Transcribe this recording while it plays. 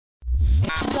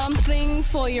Something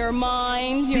for your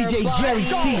mind, your DJ body, Jerry T,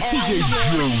 and DJ your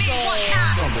soul.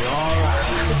 Gonna be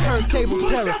alright. The turntable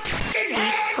terror.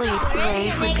 Eat, sleep,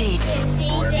 rave, repeat.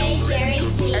 DJ Jerry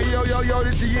T. Hey, yo,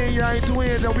 this the Yin Yang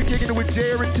Twins, and we kicking it with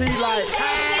Jerry T like.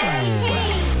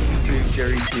 DJ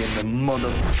Jerry T in the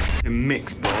motherfucking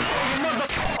mix, bro.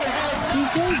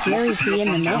 DJ Jerry T in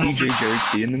the mix. DJ Jerry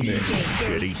T in the mix.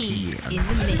 Jerry T in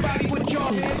the mix.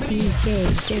 DJ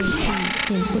Jerry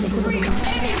T in the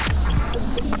mix.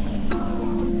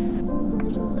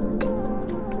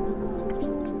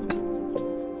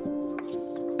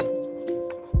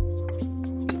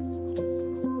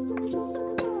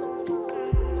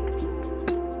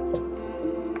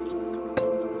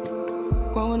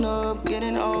 Growing up,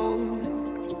 getting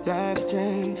old, life's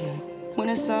changing. When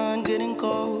the sun getting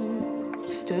cold,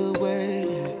 still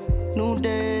waiting. New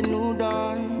day, new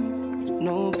dawn,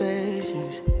 no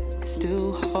patience,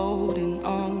 still holding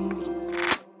on.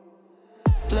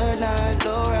 Bloodlines,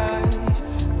 low rise,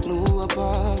 new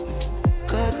apartment.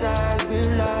 Good times,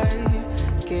 real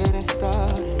life, getting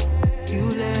started. You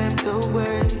left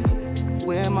away,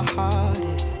 where my heart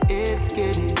is. It's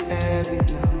getting heavy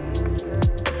now.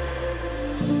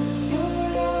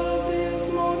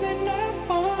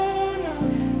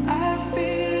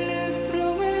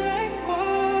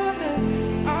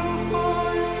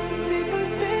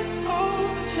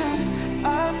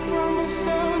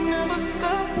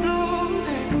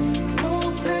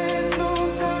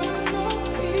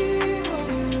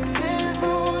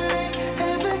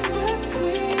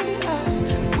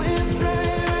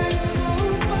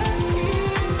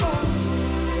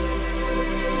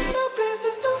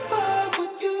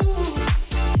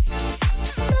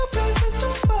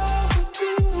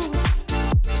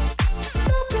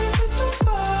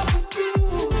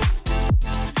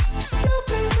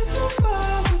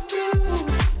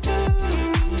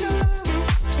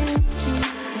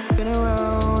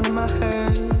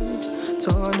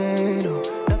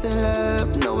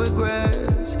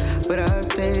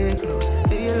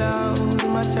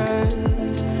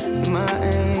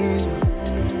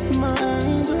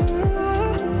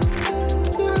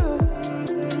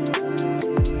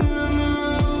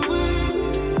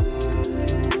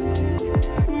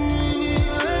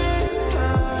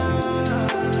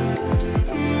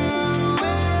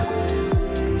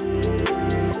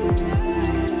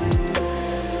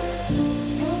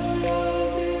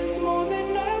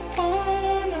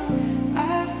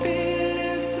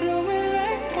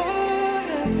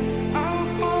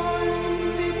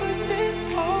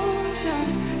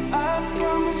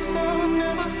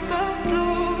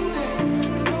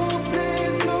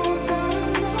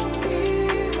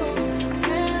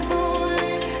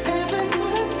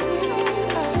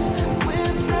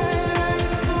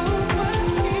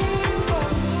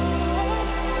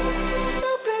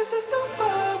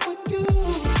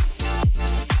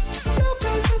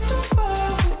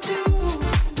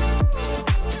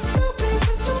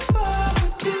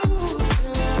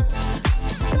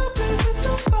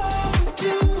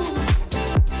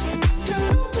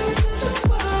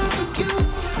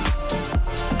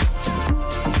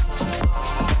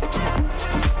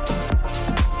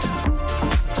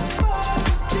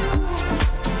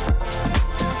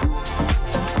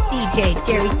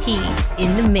 Jerry T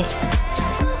in the mix.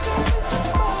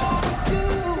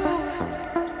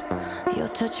 Your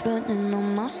touch burning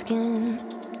on my skin.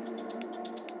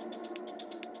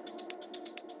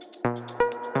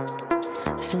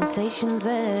 Sensations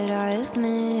that I have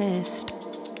missed.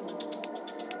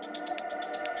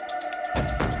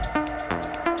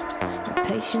 And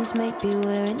patience may be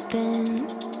wearing thin.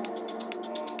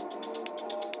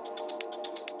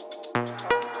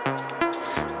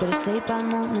 But I say by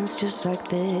moments just like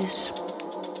this.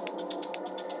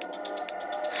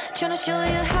 Trying to show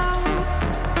you how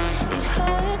it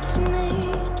hurts me.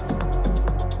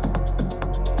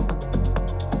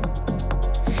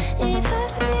 It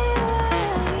hurts me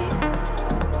away.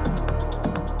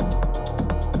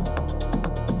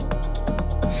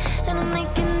 And I'm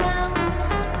making now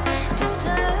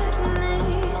desert me.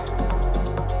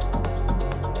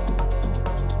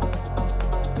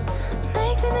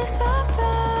 Make me suffer.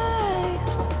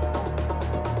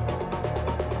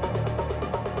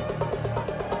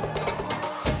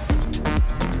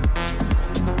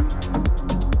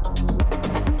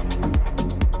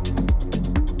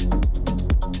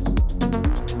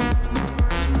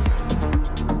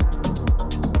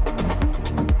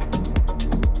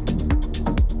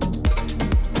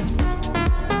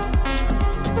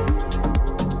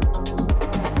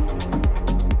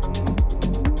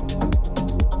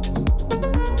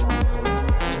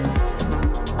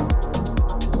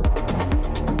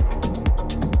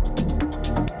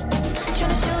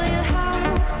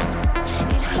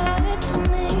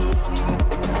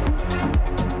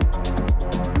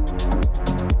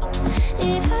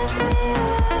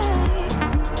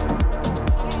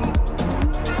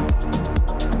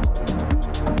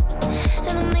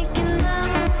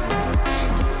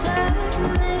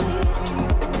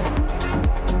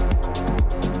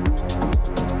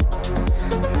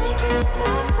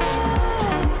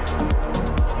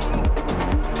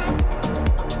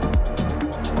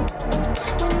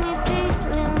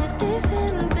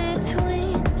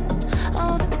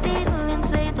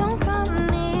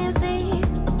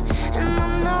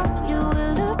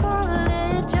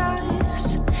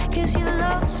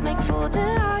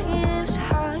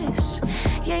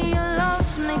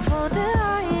 make for the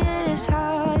highest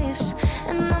highs.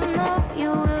 And I know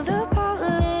you will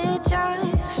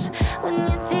apologize when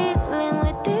you're dealing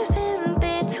with this in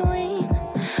between.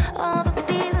 All the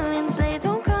feelings, they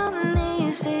don't come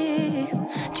easy.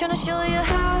 Tryna show you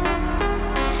how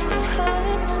it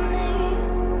hurts me.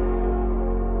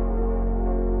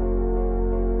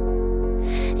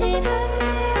 It hurts me.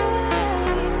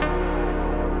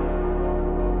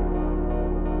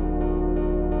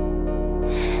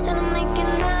 And I'm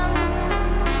making now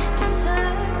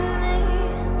desert me.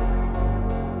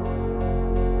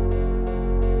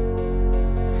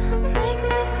 Make me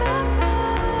the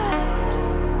surface.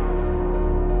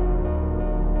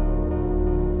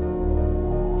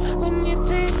 When you're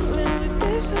dealing with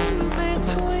this in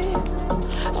between,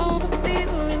 all the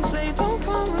feelings, they don't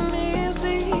come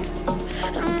easy.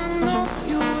 And I know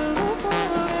you will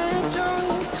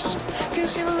apologize,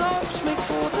 'cause your loves make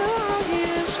for the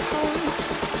highest highs.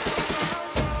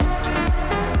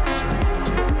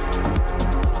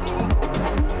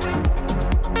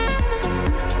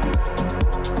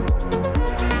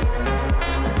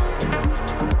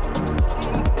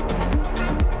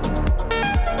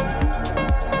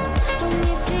 When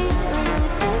you're dealing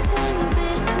with this in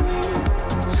between,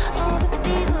 all the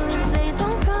feelings, they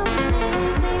don't come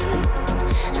easy.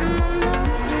 And I know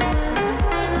you will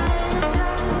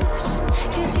apologize,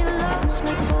 'cause your loves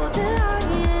make for the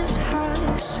highest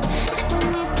highs. When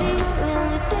you're dealing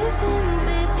with this in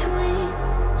between,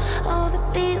 all the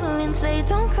feelings, they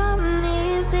don't come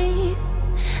easy.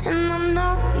 And I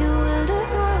know you will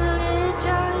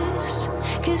apologize,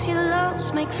 'cause your loves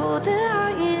make for the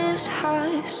highest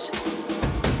highs.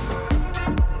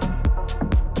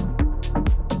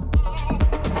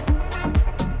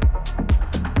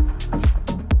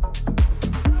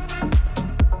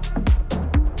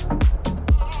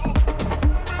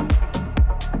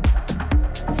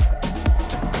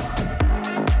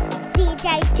 DJ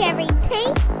Jerry T.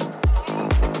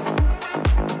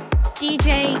 DJ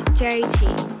Jerry T.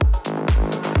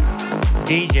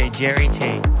 DJ Jerry T.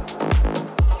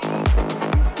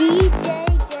 DJ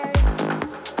Jerry.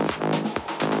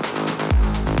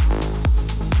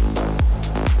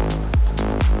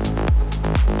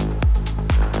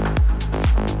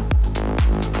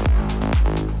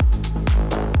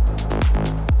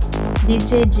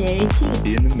 DJ Jerry T.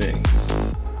 In the mix.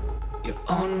 You're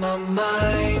on my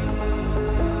mind.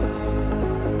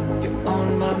 You're on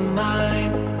my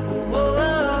mind.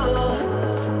 Whoa,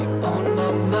 you're on my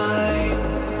mind.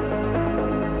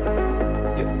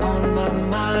 You're on my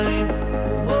mind.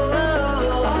 Whoa,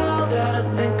 all that I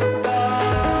think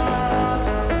about.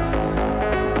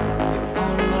 You're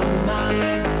on my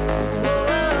mind. Whoa,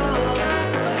 got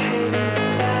my head in the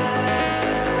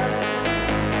clouds.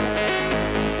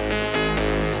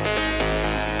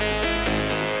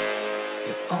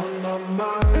 You're on my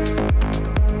mind.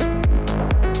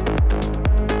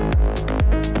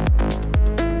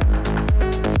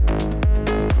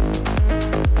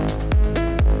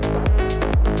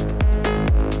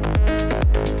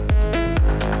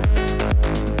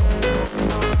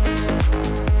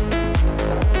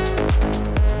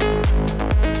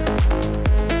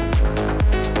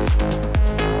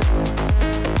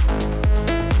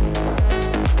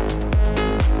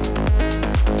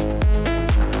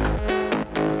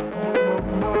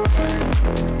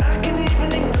 I can even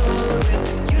ignore this.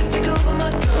 You take over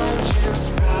my conscience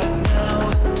right now.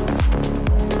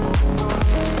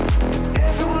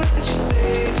 Every word that you say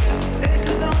is just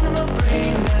echoes on in my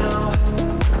brain now.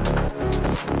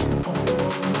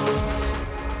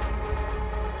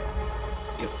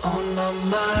 You're on my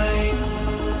mind.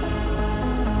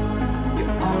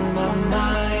 You're on my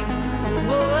mind.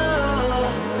 Whoa,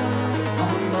 you're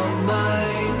on my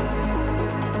mind.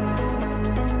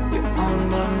 You're on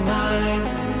my mind.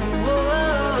 Whoa,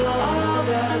 all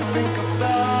that I think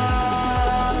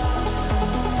about.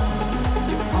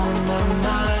 You're on my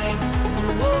mind.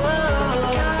 Whoa,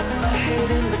 got my head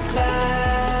in the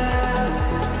clouds.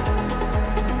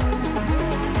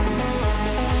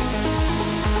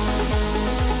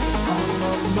 You're on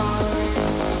my mind.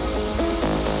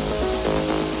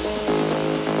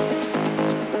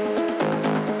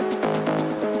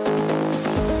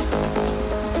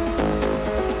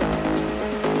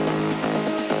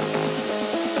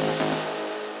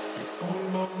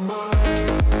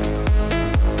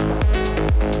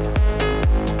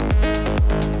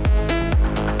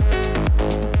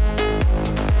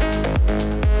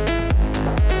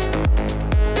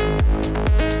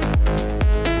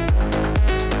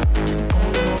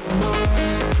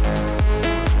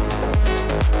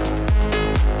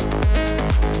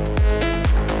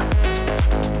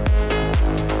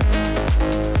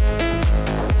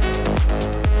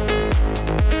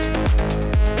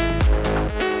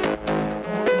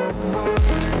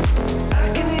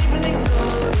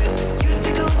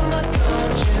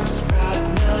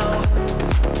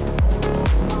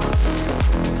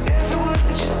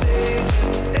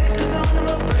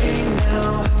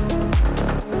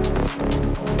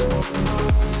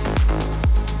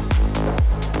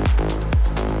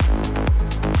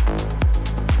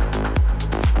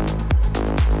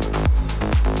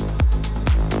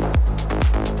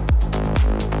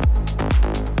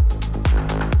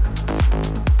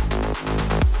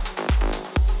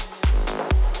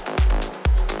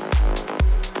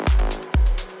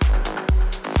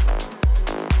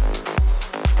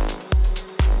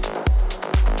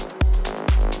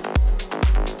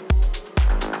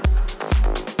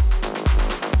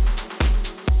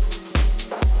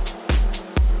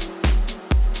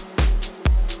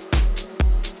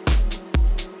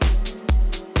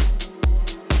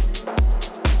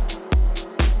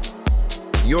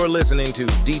 You're listening to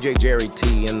DJ Jerry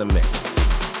T in the mix.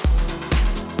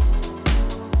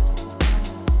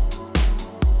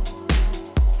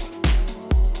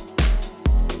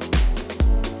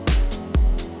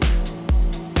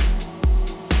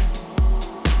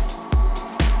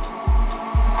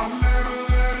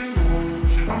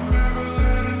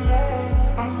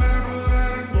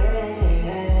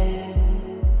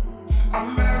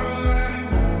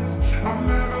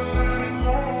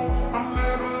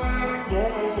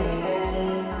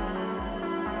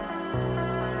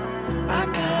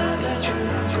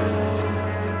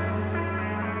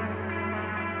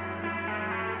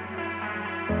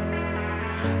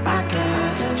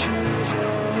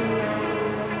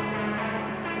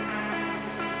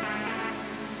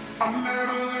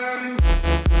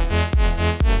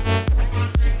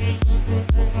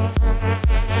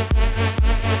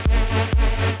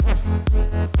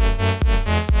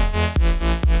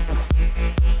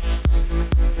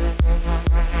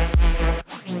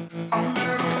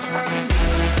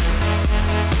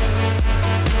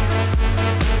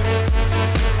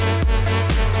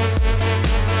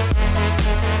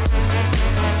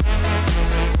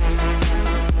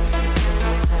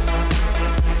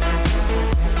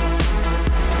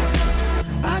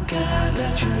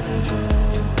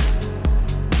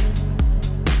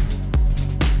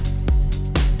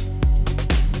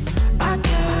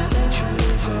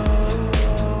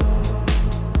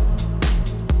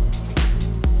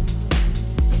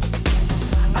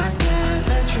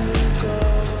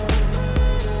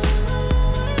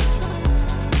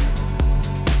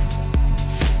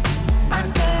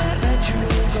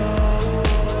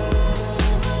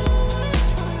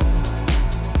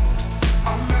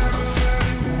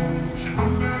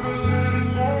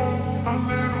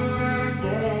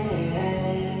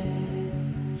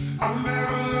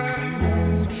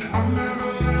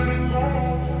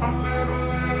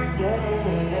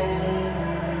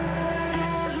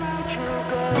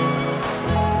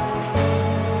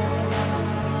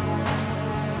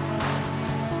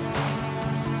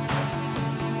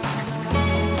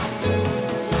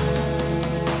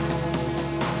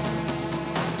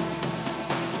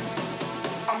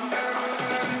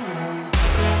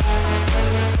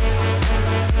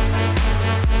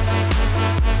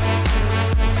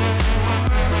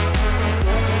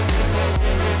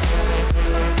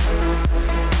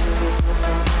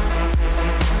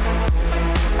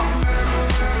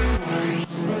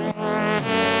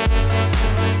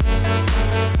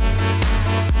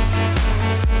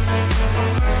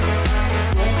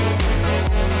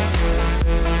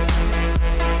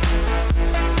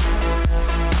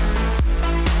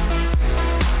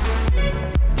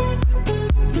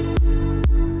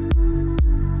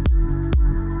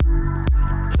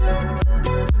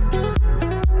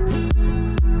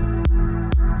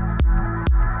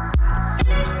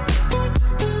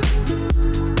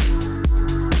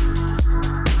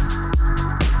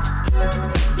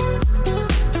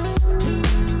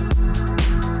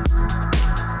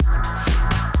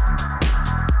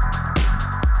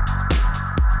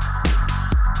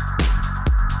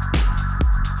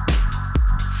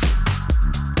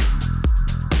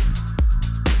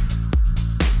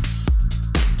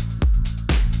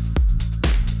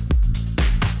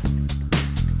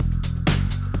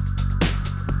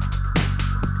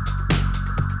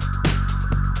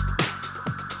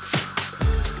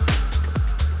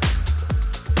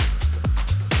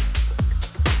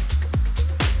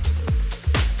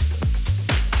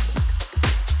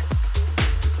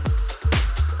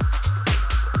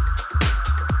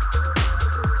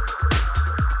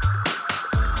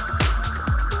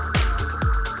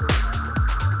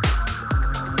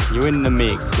 You're in the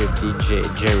mix with DJ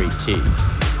Jerry T.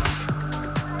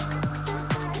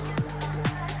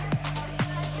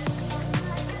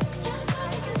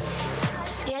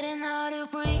 It's getting hard to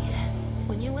breathe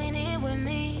when you ain't here with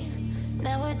me.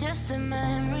 Now we're just a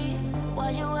memory.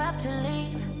 Why you have to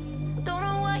leave? Don't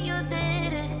know what you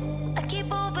did. I keep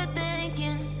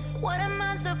overthinking. What am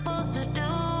I supposed to do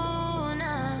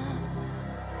now?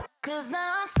 'Cause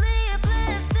now I'm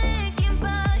sleepless thinking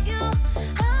about you.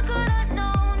 How could I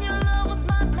known your love was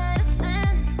my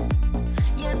medicine?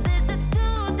 Yeah, this is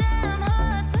too damn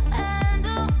hard to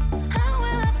handle. How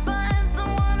will I find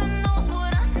someone who knows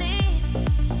what I need?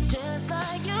 Just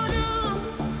like you do.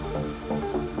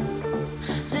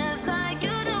 Just like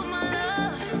you do, my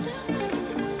love. Just like you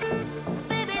do.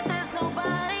 Baby, there's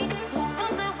nobody who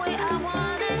knows the way I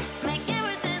want it. Make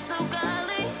everything so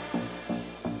godly.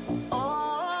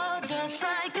 Oh, just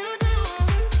like you do.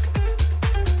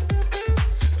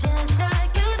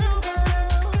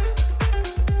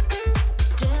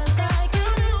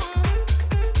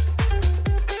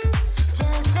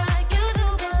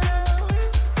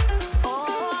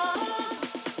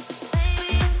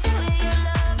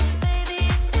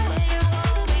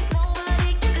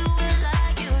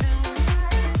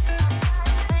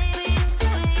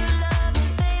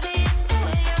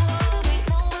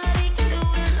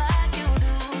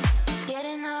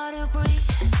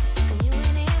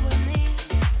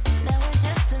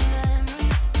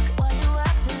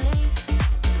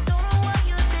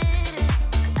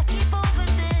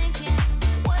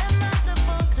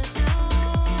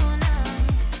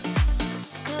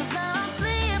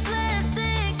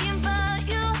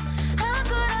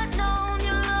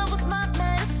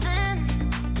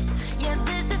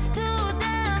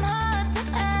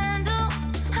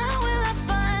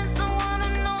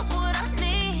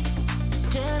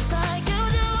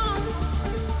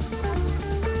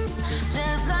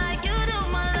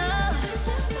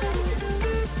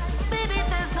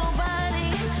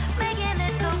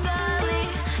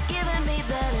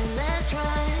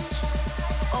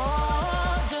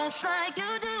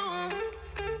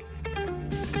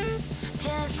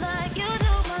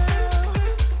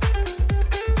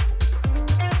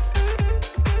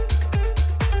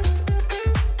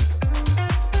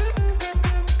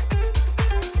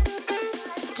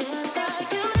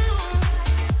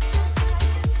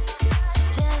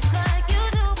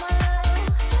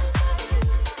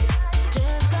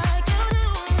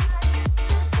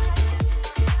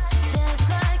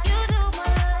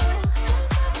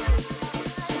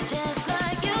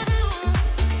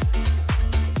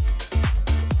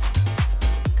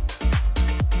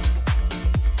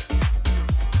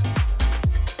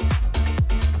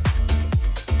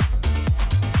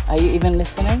 You've been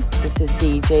listening. This is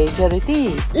DJ Jerry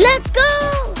T. Let's go!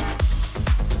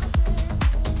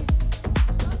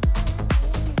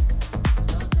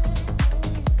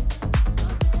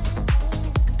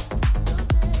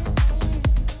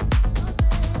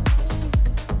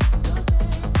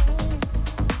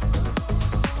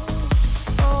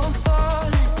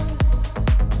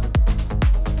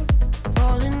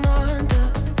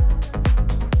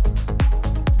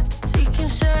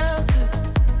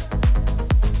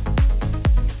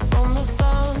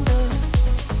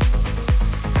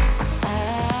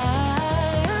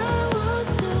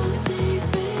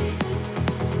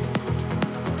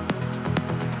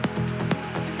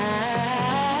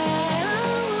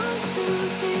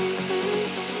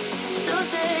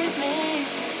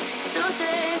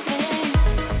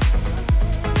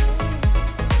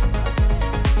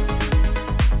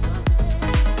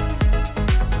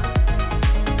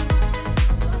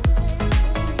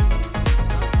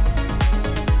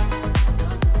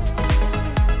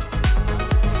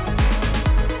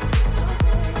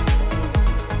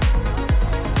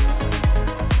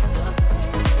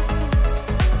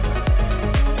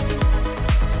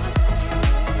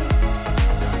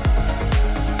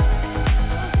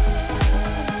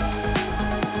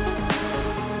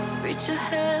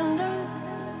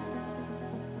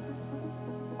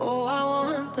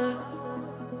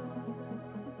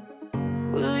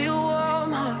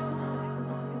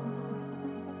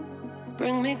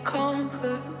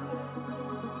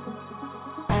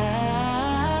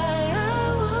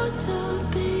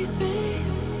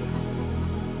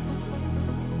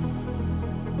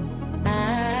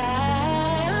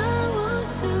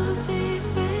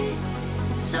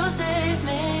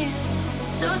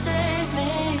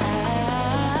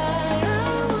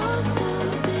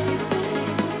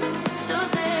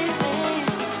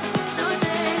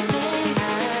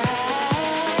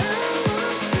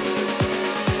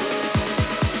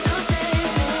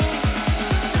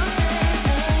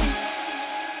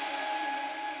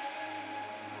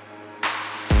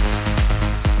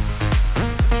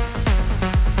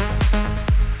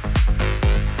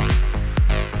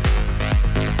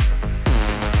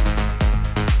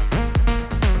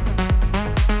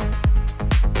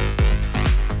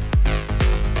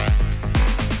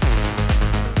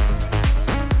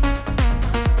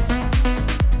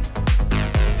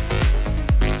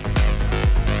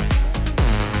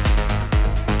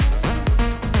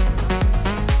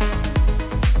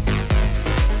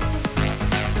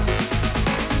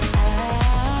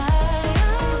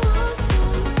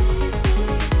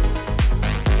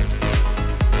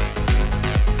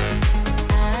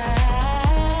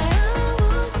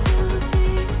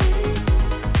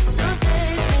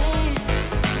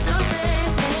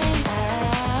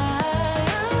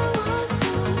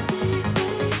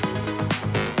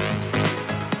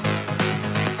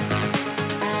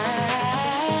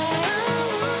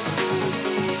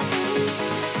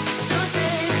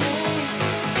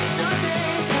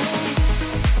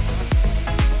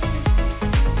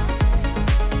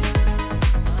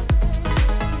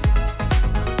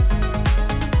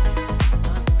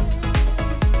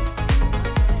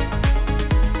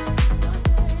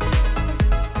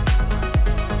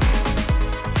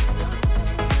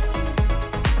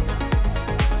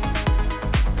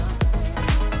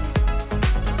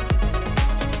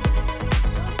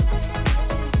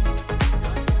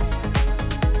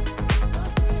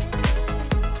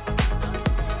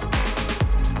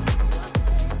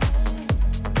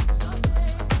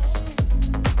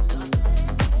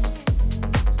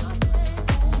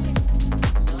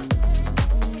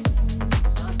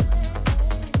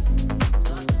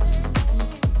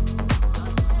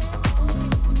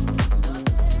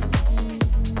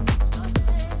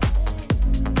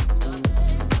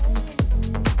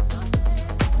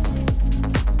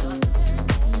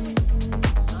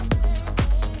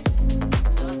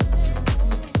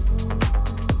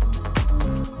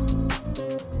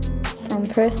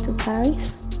 Paris to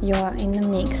Paris, you are in the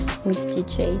mix with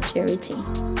DJ Jerry T.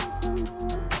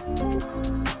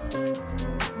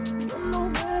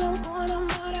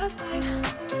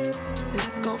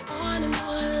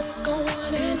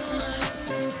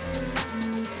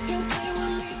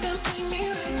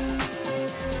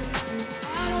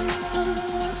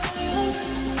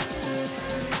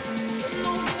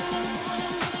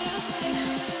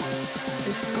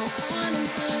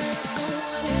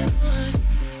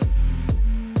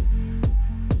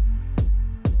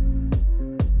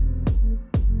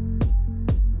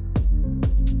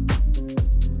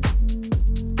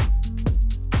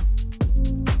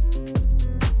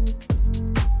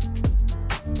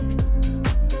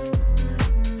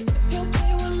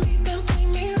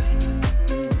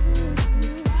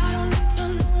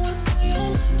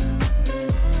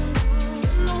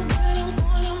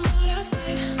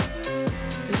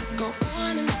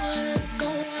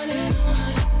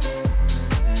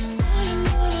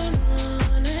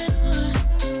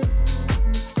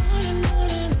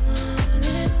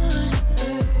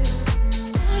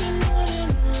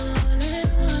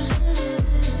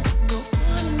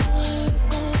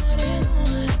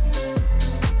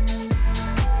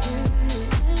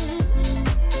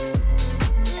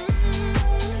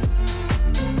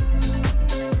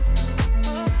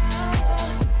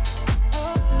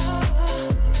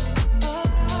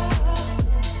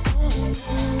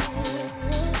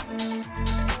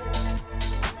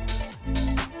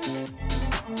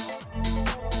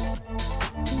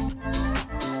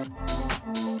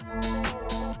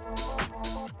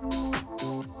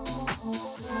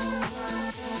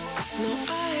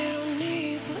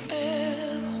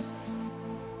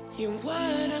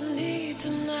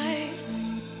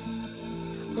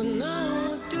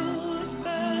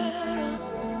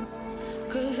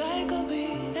 I could be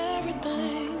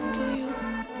everything for you.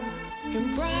 You're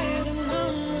brighter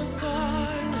than the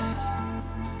darkness.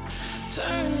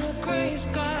 Turn the gray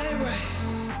sky red.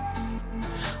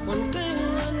 One thing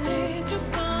I need to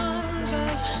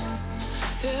confess.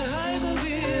 Yeah, I could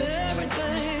be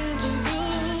everything to you.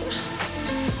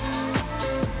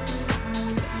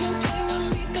 If you play with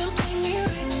me, then play me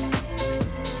right.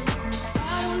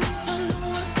 I don't need to know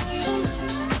what's on your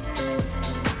mind.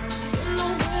 You know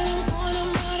where I'm going,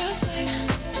 I'm out of sight.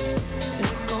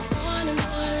 Let's go on and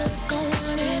on, let's go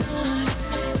on and on.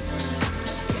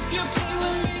 If you play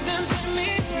with me, then play me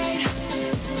right.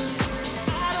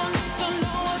 I don't need to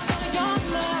know what's on your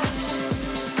mind.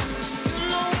 You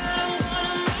know where I'm going,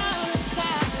 I'm out of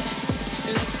sight.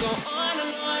 Let's go on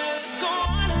and on, let's go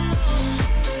on and on.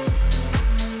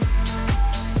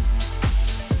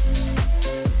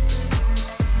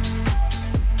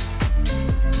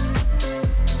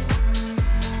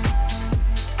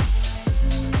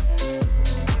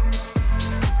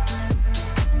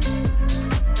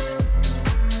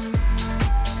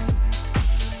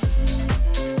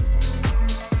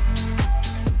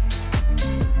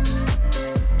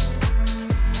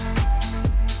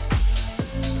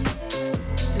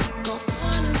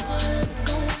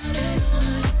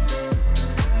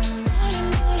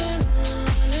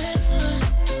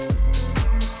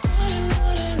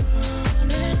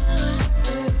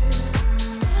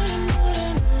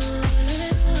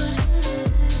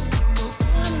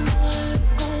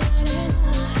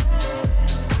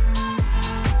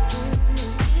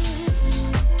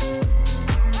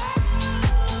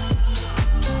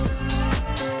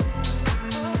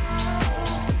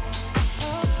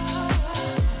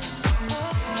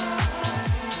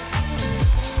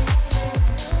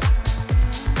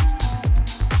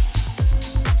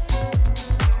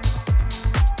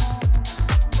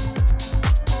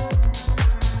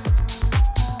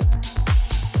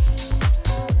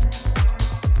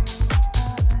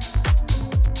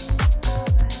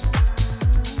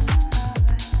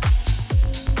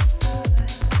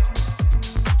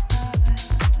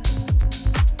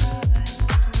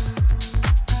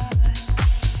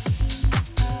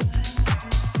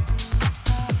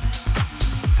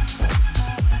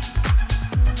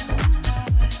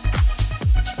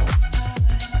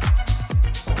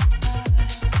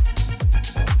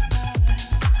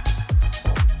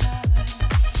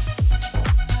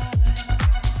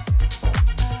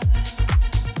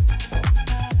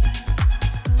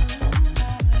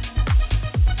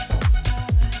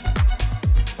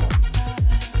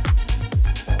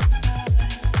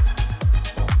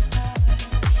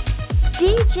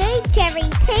 DJ Jerry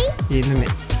T. In the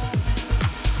mix.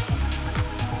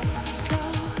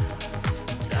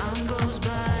 Time goes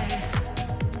by,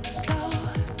 slow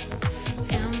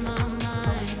in my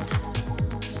mind,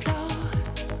 slow.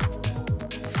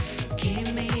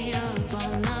 Keep me up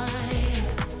all night.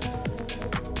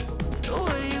 The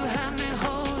way you had me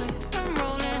holding and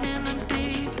rolling in the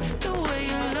deep. The way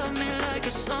you love me like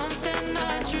it's something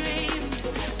I dreamed.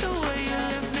 The way you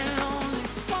left me lonely,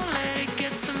 won't let it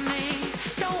get to me.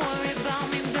 Don't worry about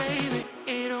me, baby.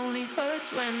 It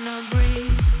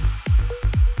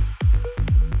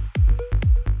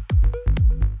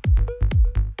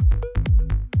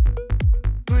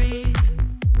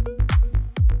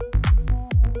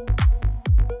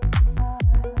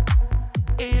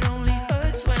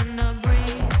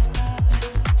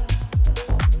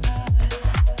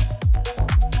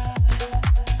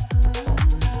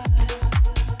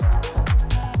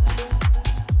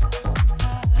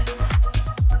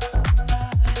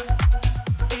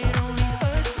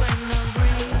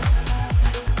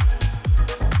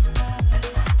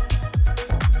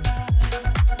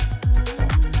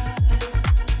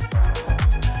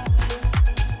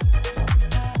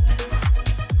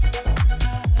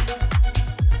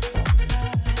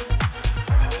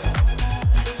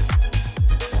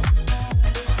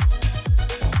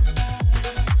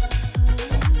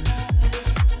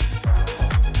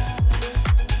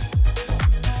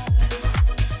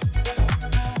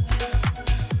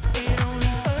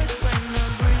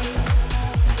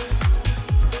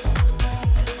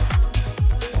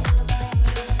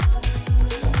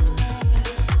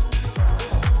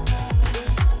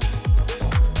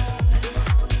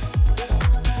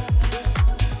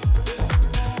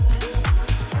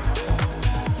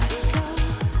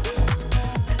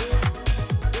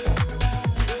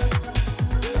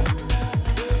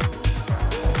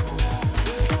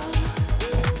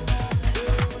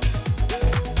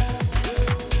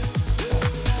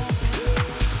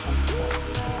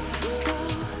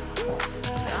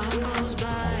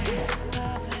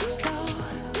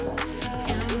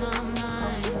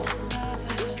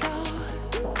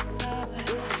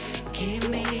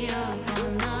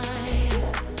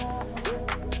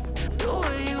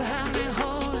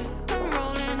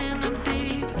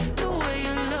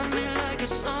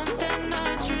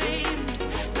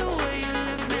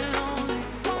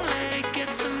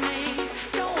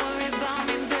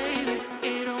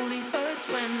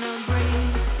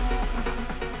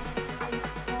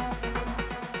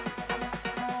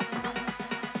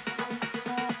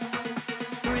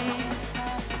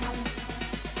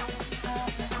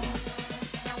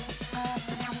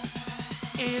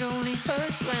It only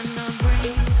hurts when I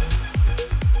breathe.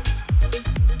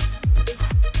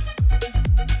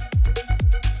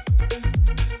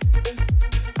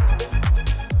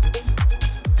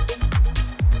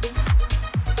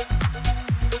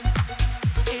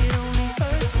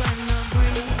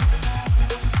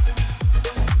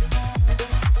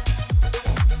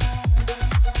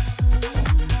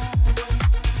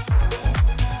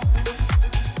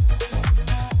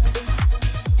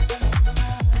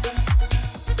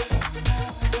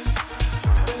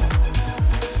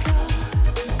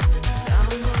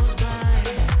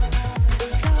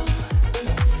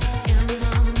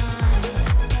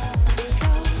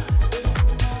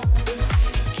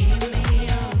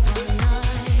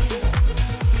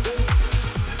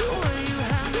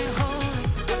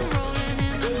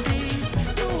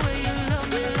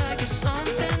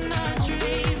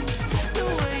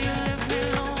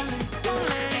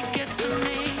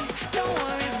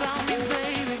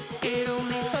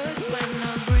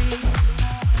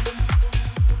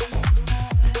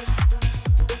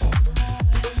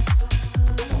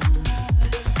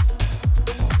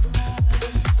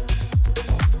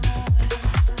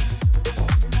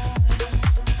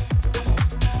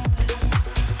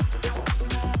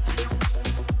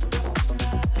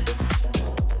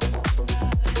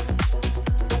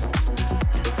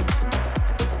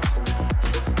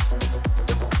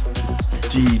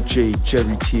 DJ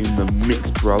Jerry T in the mix,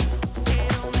 bro.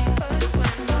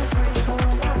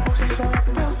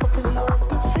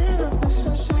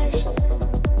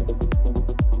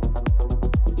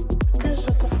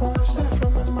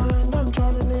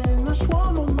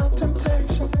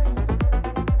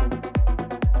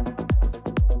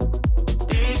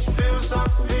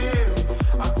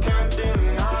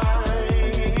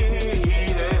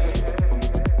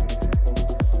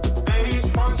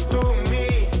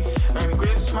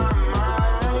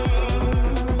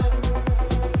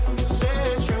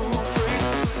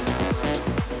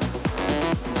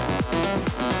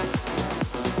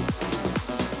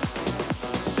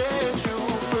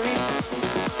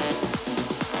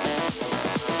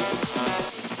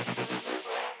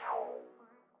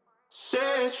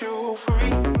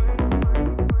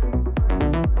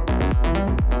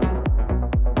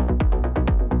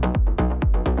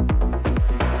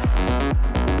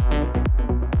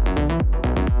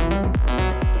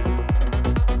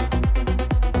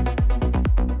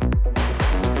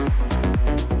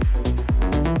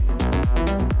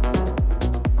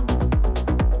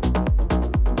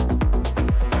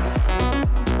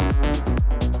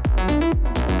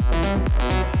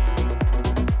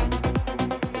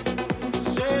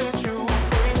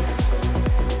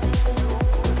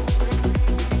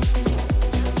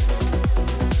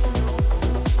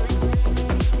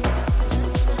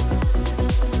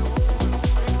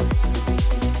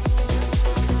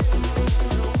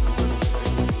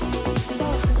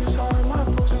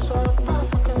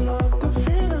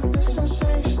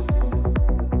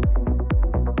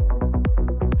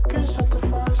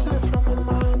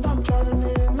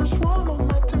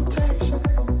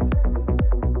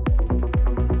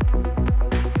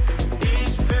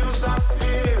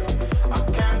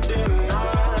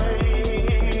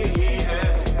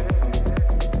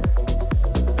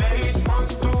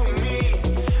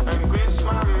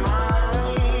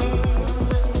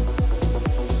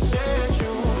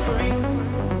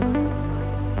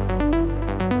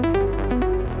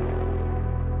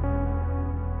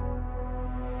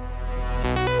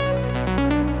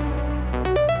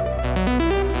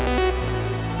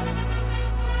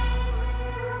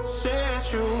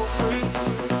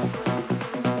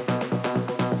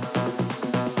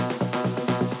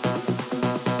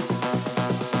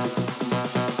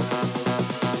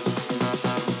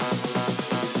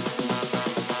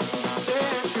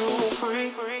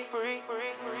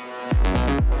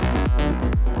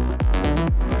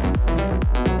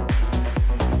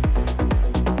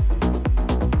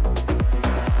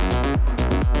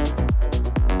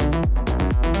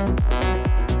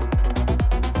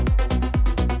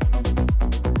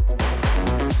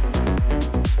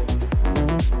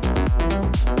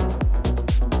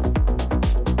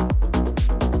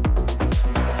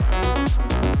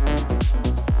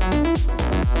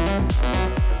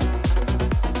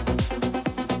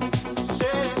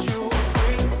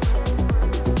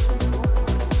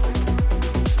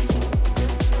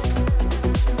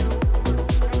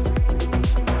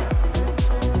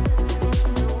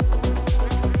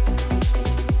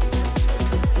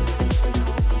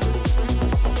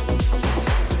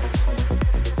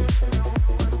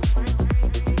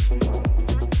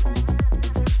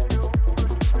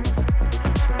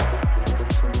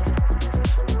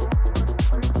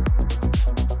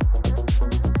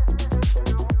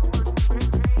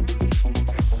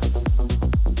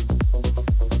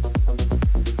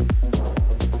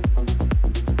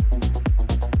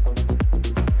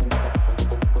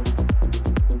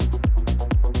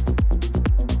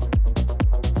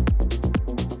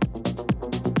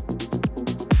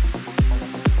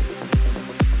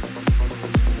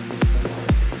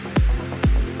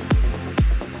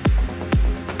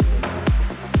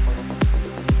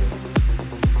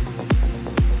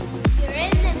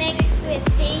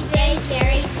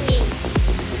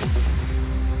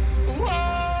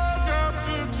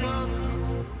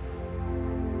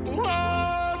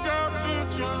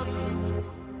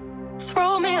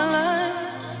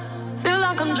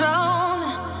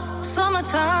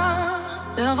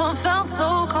 time, never felt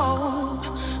so cold.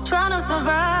 Trying to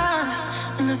survive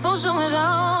in this ocean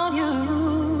without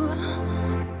you.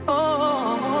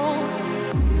 Oh,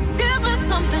 give me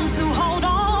something to hold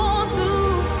on to.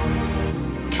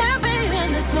 Can't be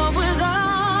in this love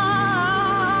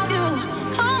without you.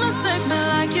 Come and save me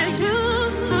like you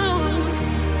used to.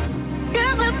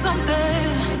 Give me something,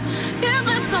 give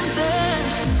me something.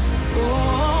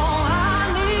 Oh, I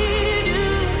need you.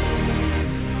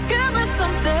 Give me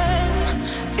something,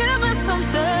 give me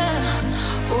something.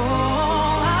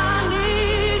 Oh, I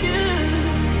need you.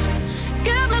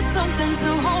 Give me something to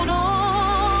hold on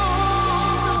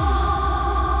to.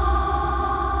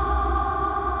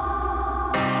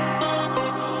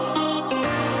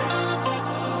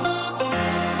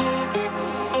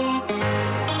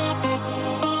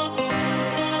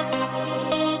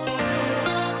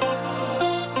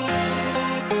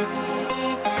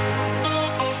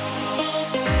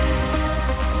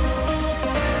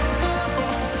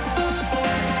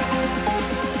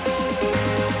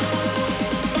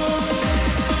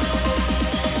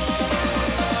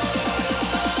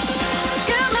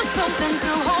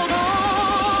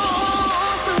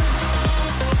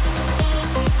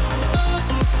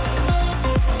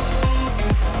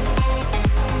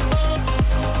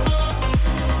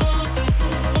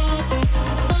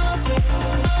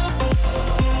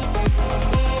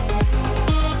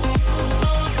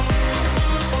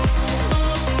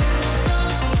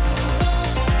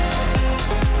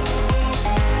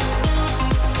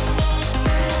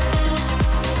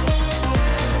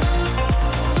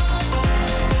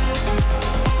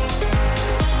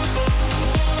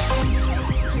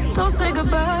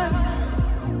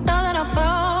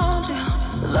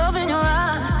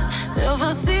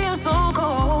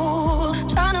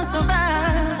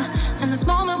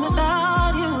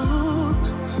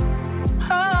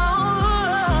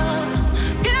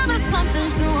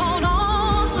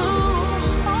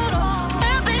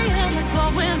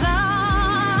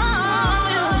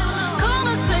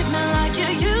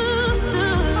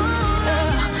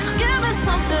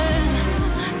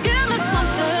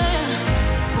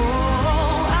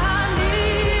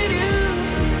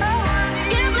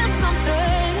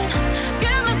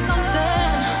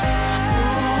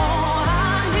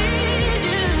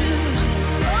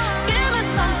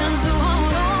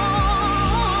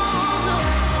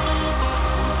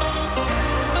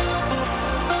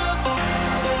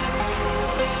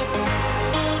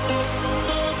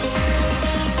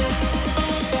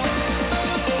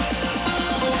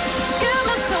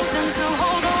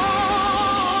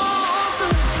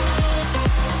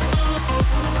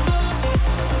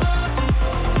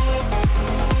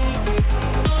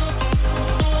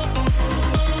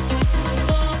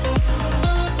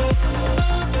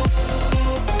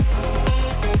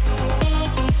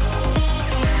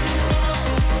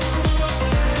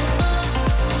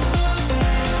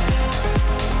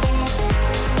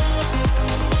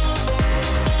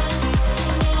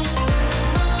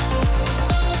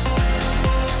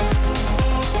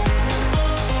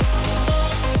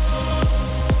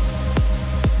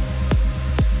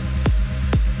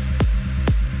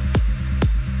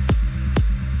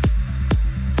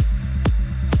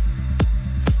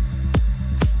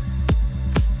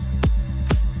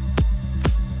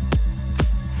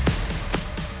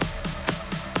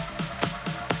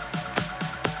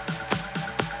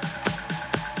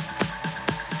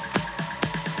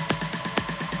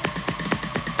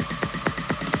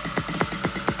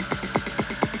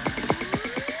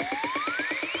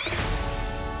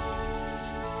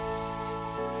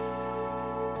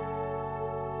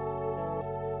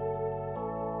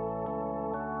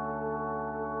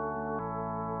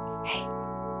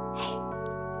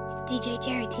 DJ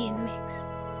Jerry T in the mix.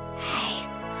 Hey.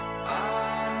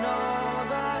 I know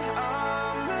that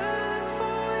I'm meant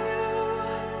for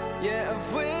you. Yeah, I've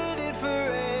waited for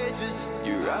ages.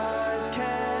 Your eyes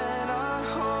cannot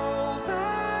hold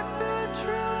back the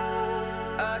truth.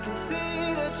 I can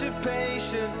see that you're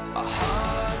patient. Our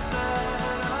hearts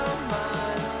and our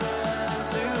minds turn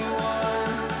to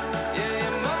one. Yeah,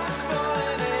 you're my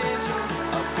fallen angel.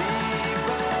 I'll be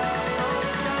by your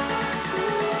side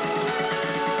through.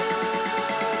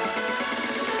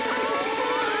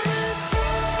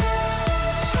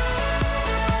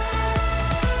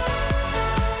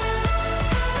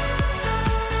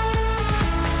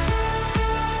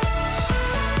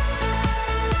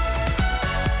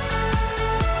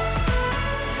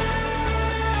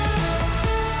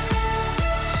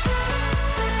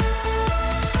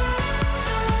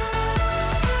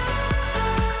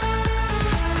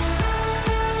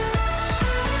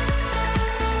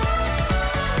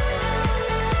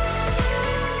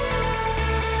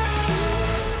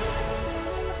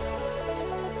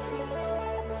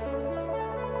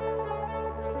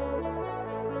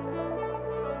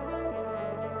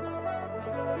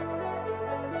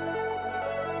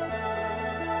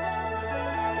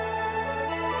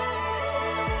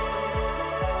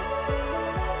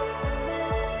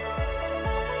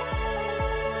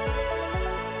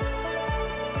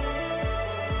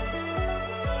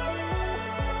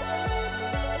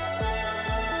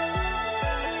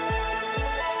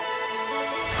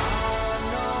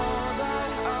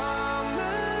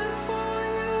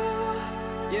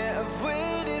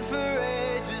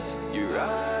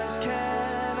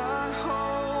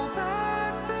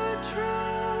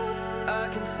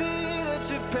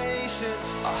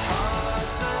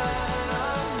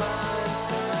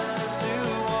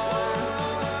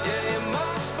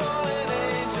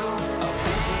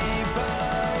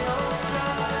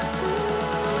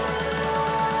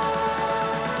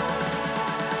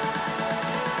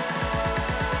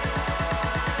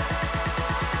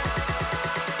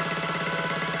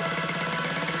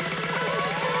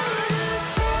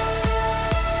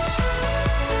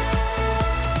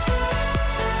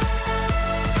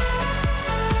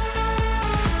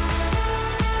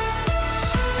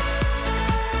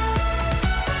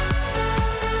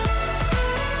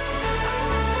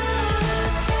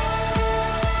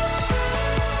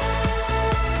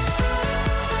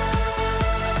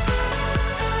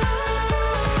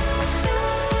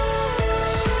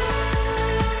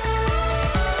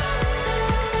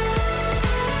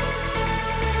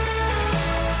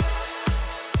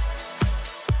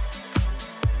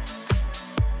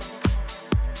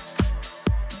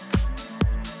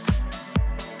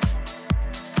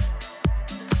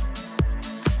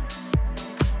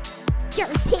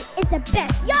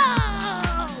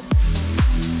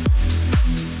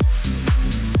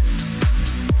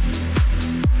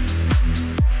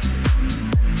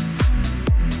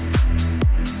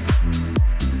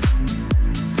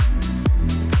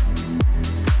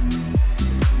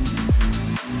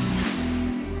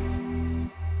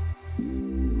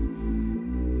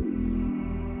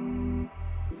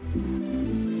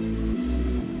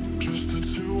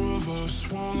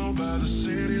 Swallowed by the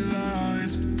city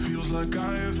lights. Feels like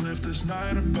I have lived this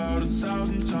night about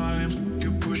 1,000 times.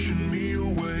 You're pushing me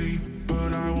away,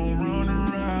 but I won't run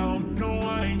around. No,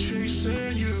 I ain't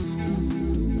chasing you.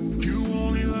 You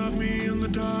only love me in the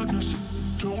darkness.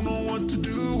 Don't know what to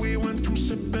do. We went from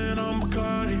sipping on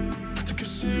Bacardi to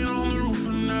kissing on the roof,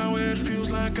 and now it feels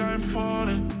like I'm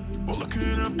falling. Well,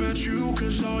 looking up at you,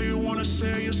 cause all you wanna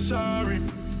say is sorry.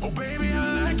 Oh baby,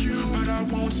 I like you, but I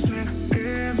won't stand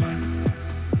in line.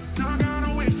 Not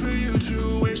gonna wait for you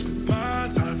to waste my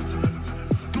time.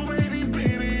 No baby,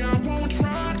 baby, I won't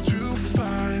try to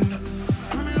find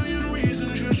a million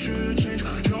reasons you should change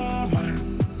your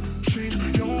mind. Change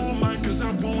your mind, cause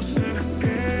I won't stand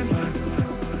in line.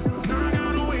 Not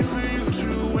gonna wait for you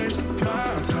to waste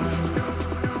my time.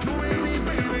 No baby,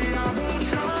 baby, I won't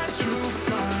try to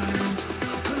find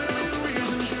a million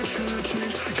reasons you should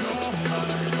change your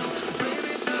mind.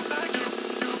 Baby, I like you.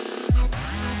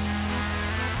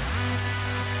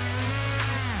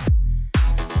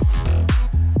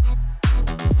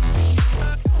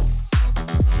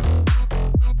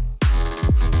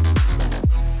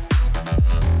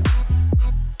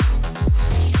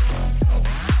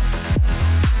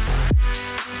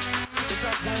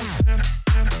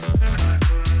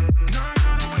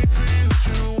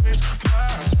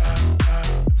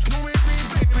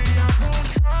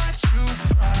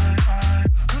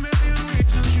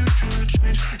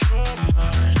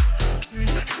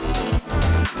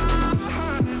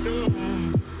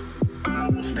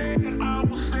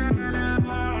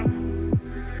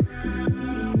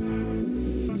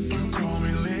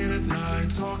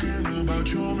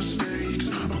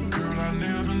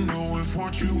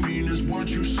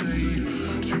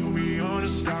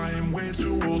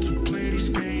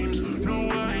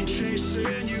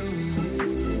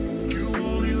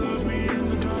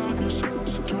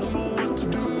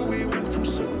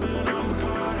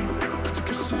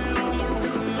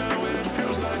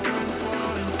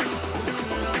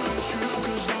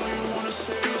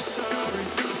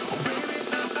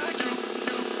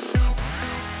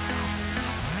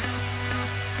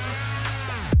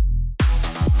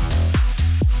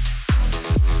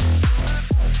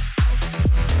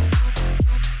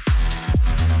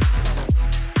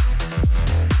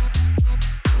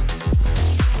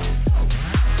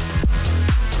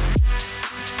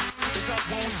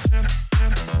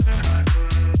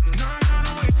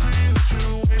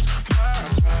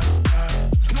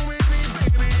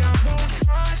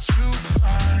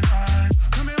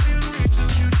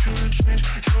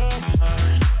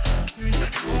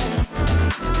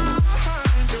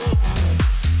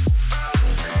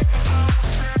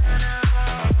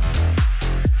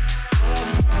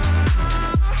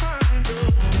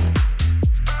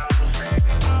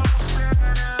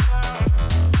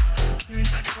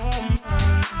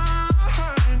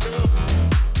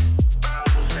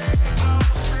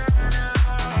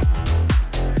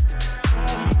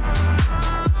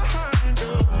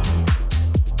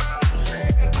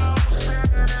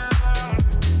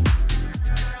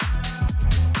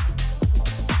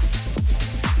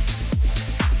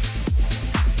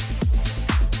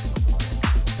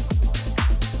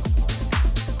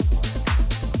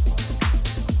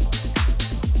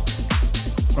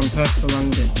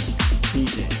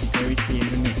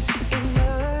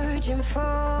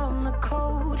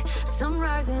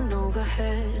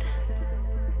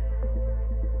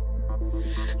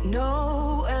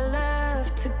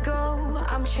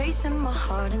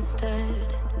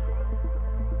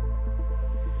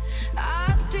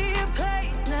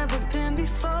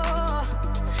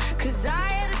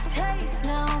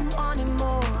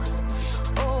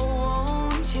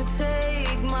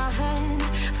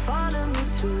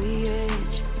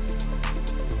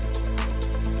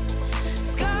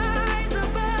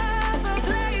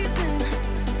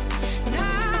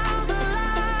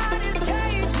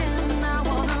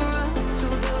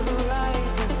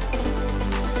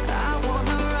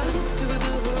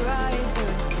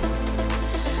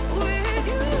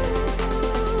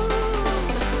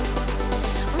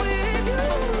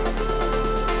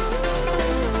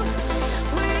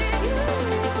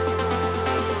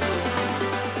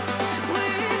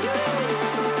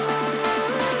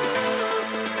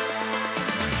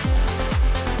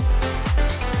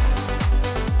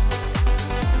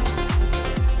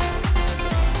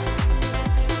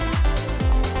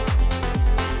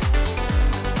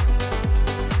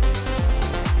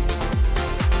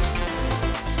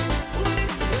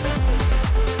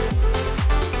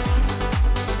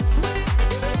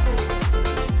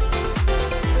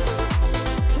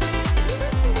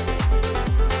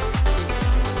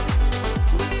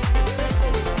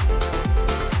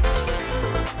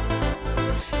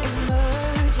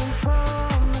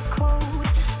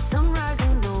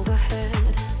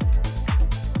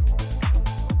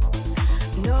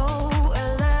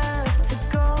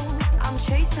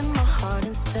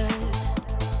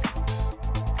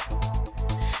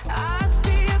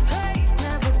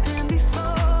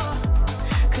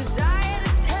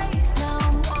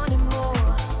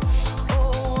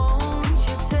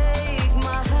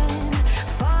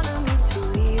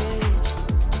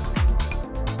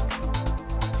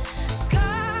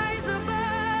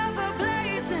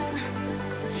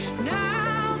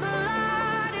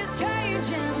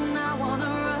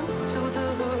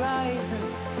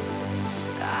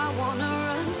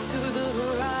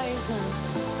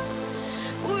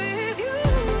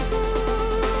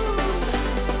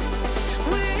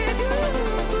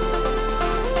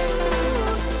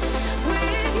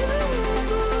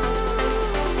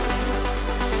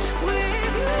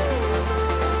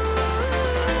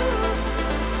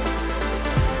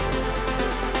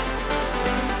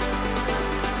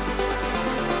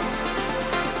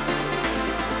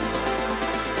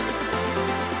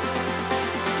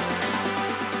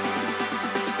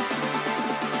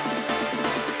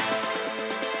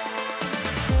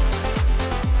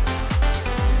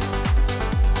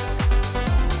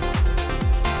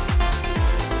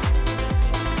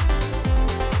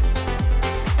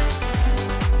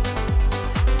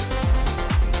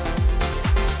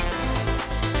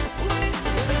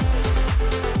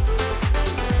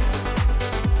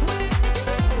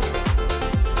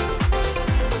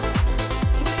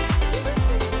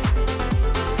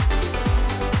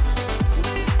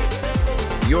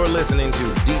 listening to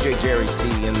DJ Jerry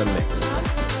T in the mix.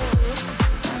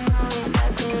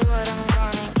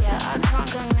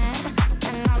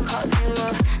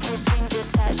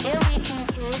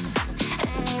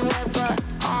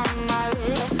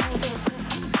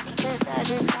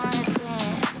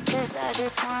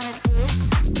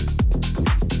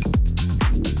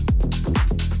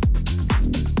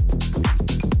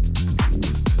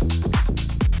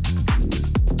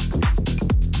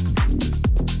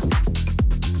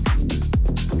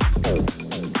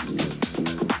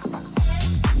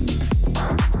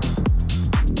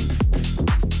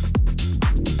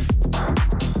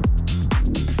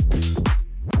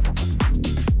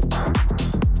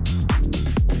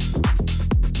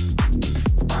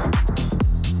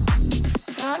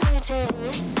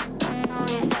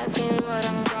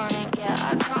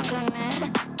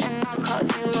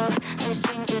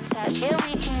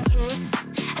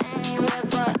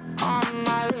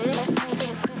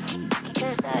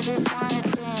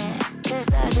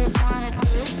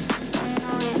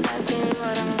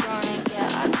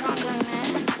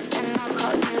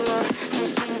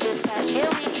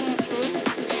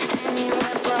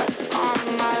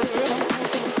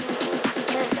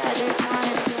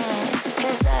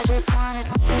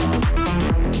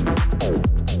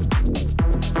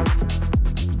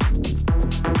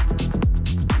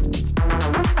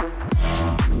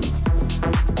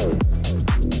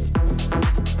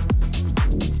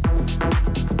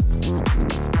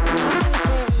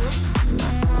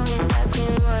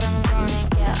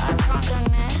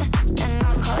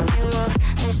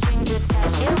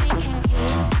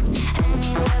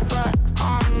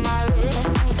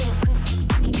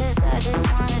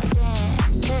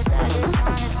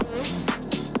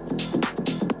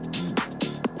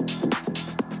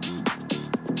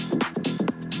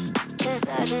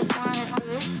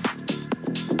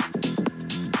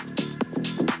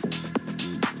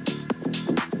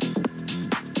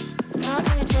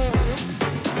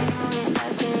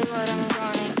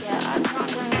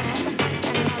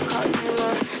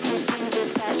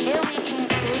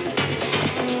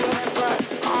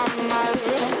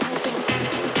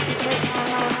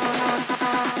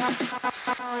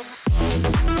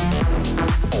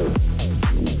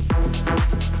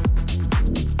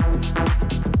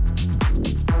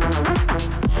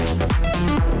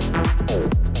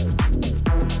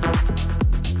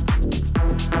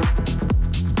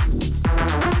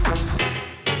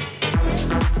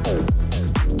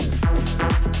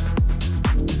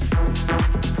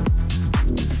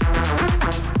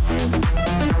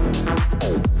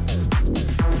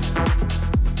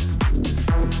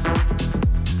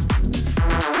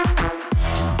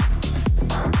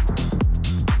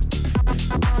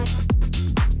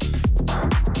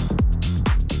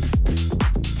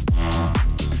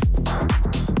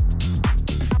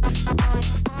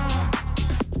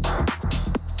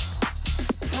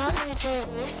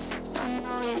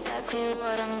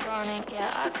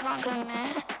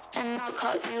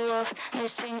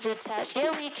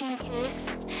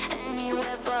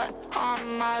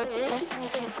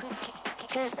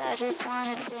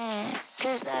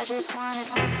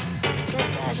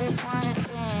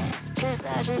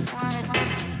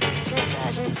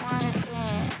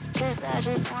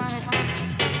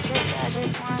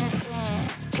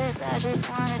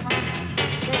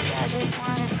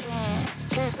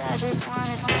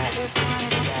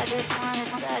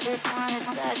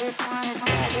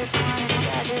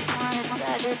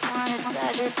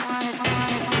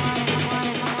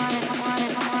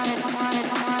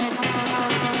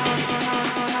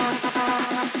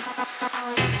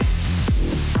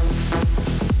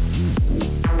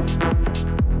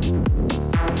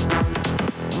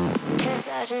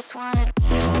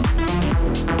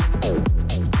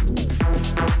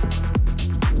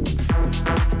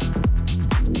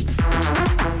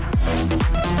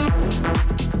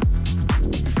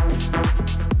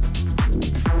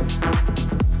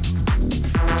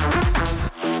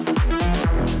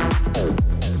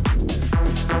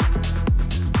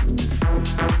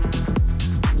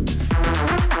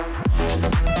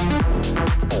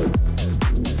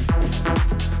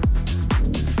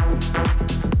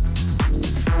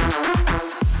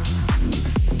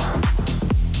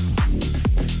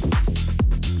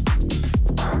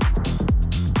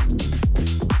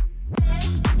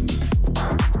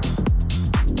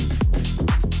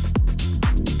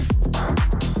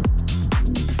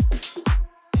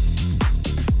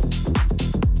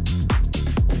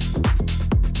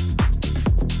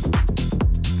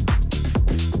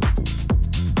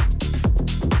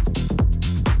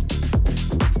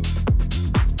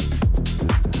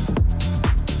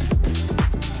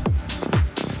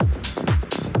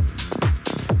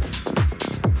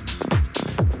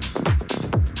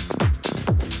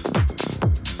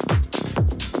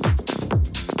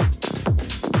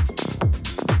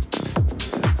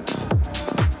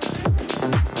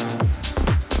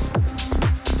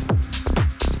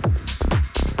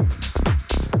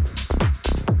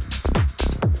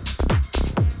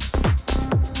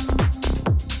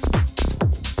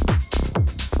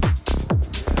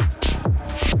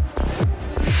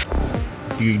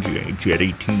 DJ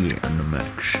Jerry T in the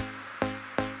mix.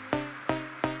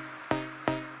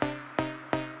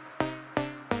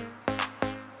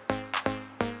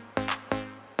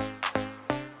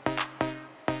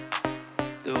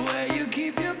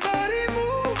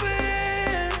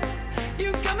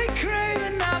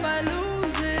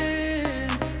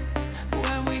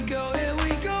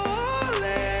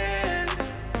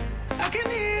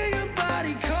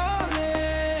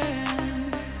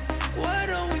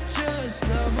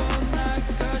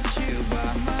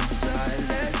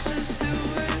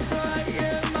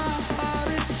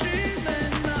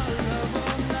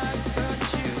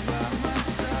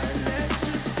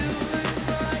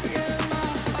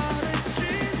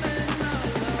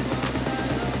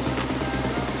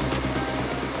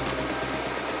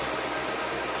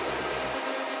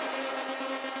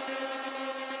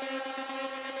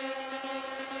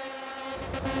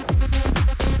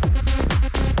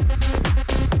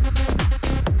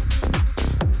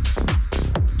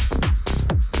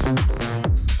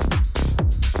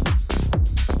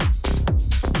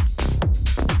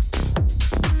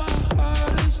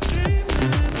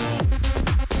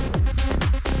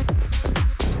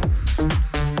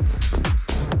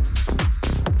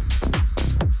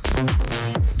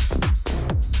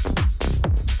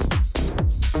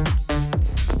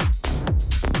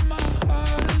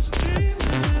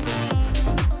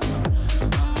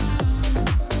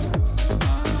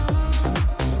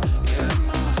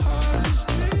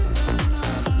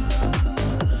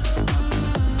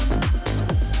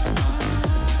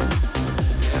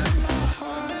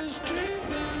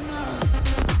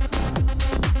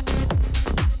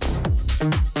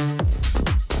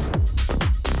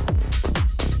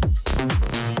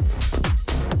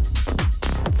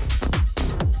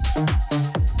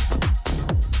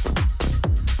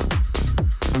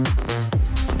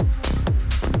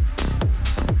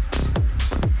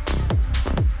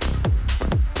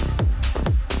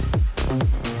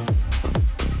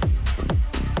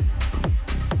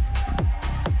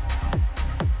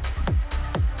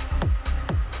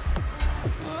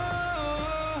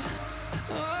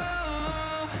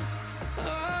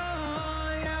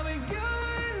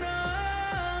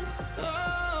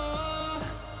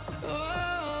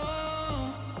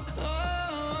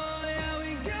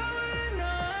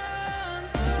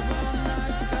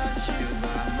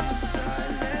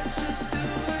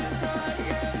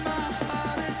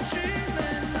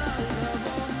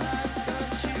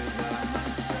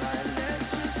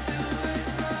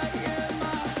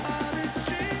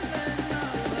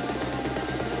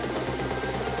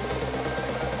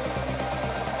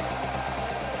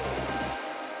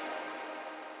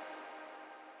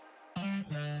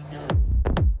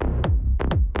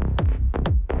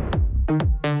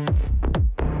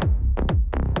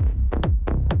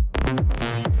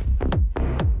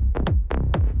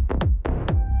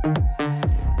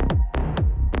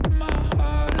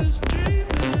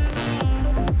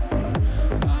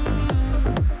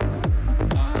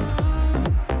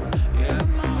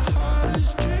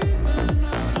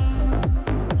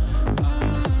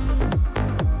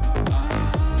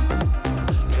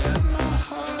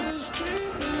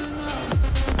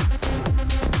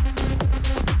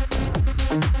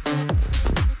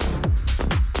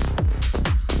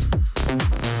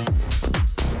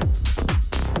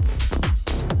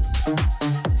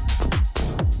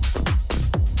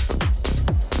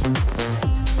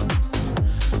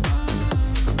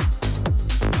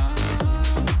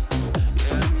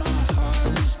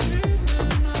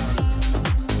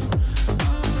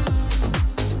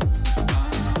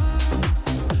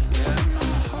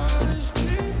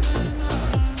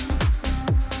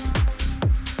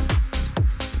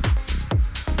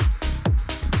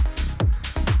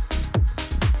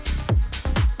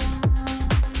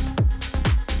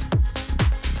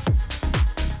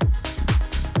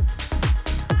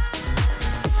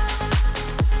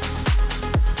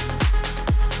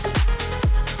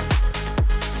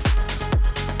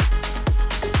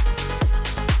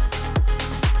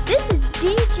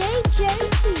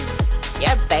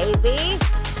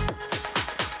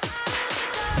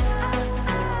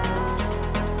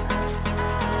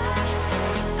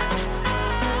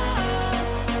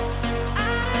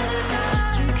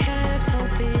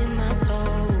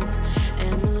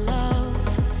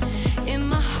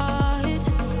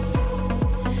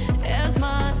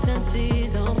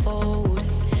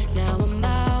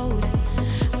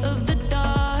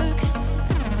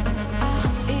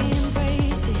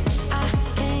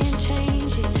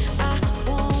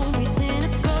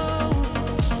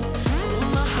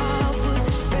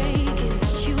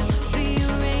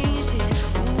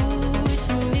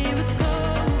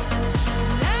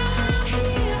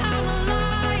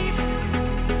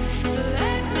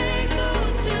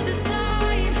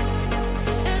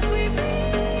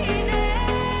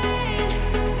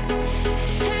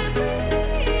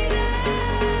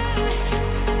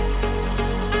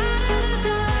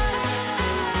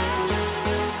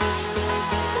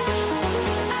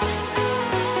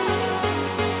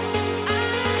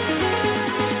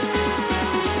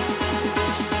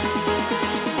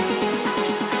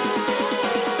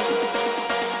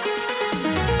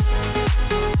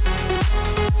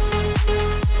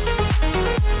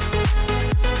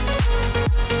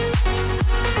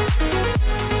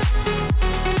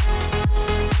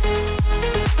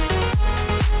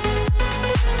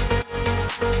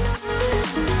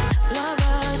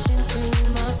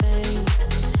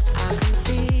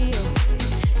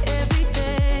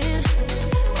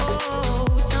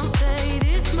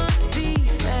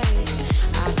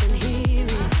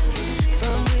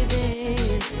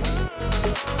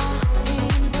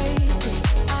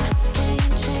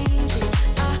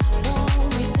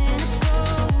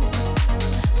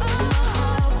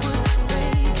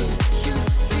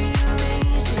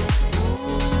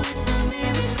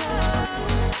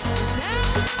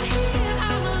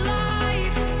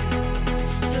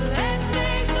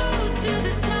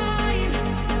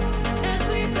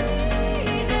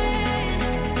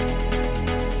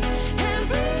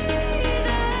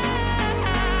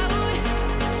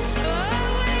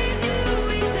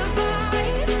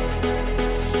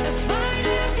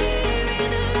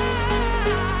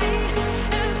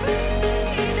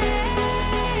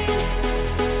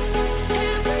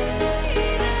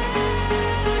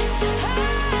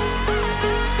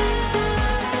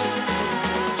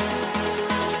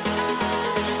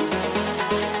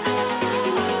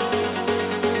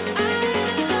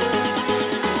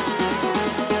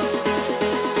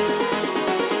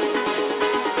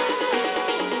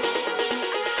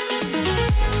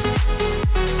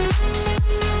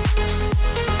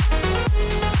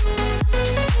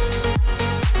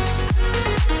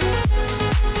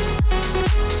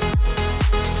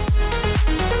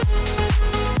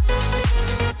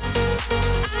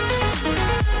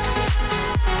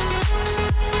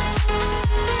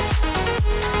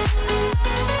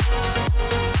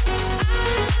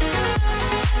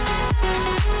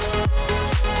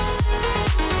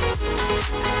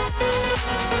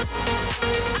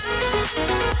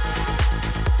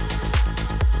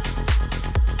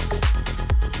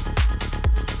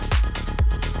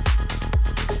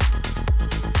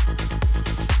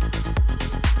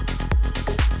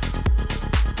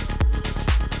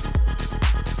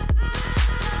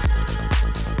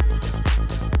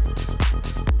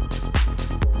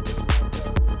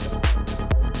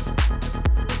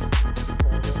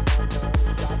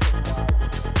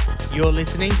 You're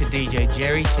listening to DJ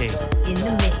Jerry T. In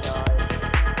the mix.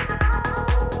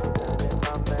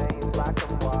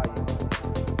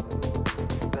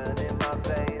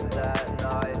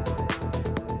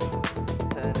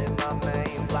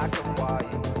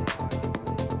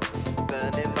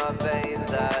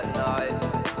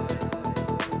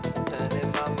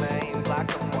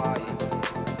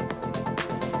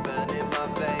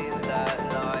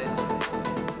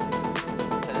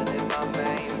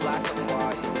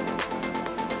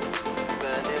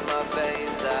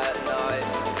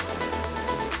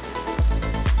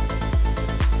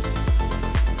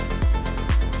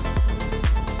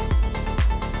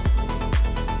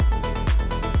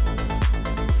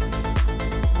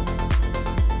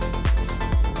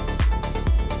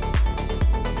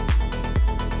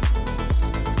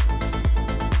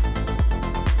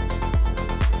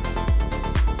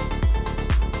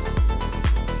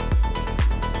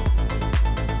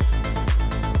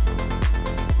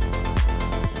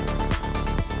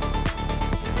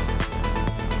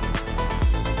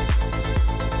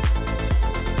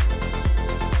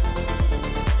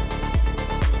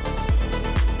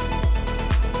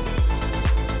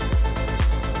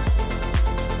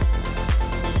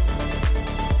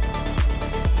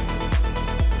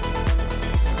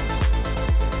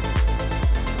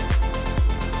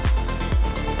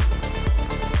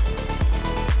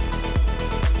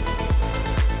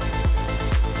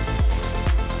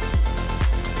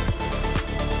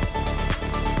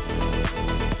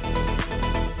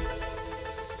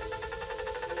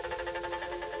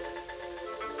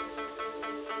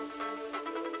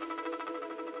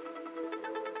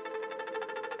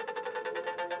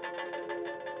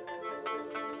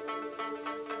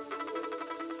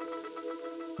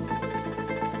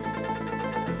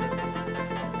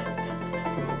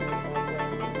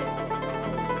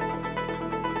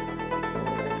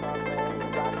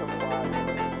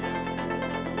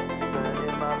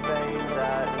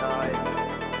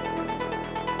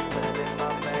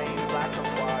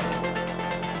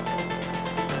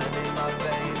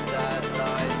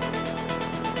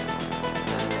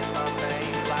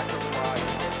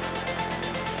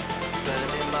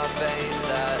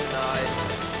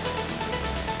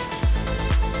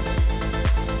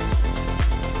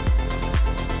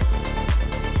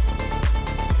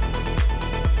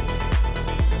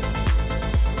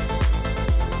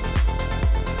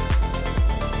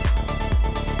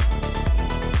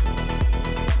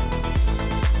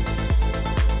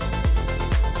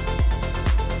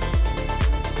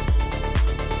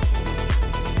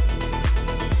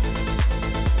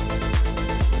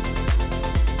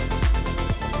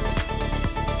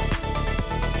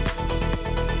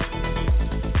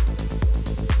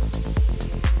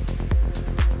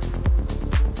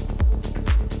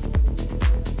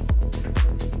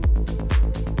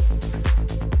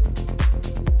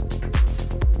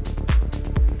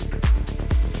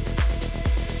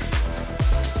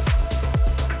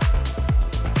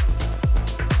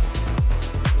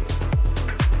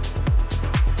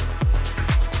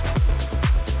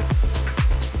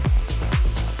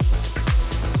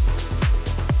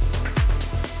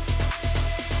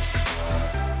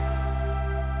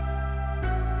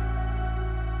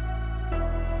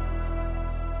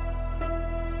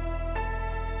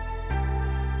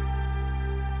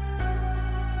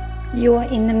 You are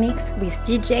in the mix with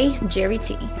DJ Jerry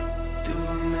T.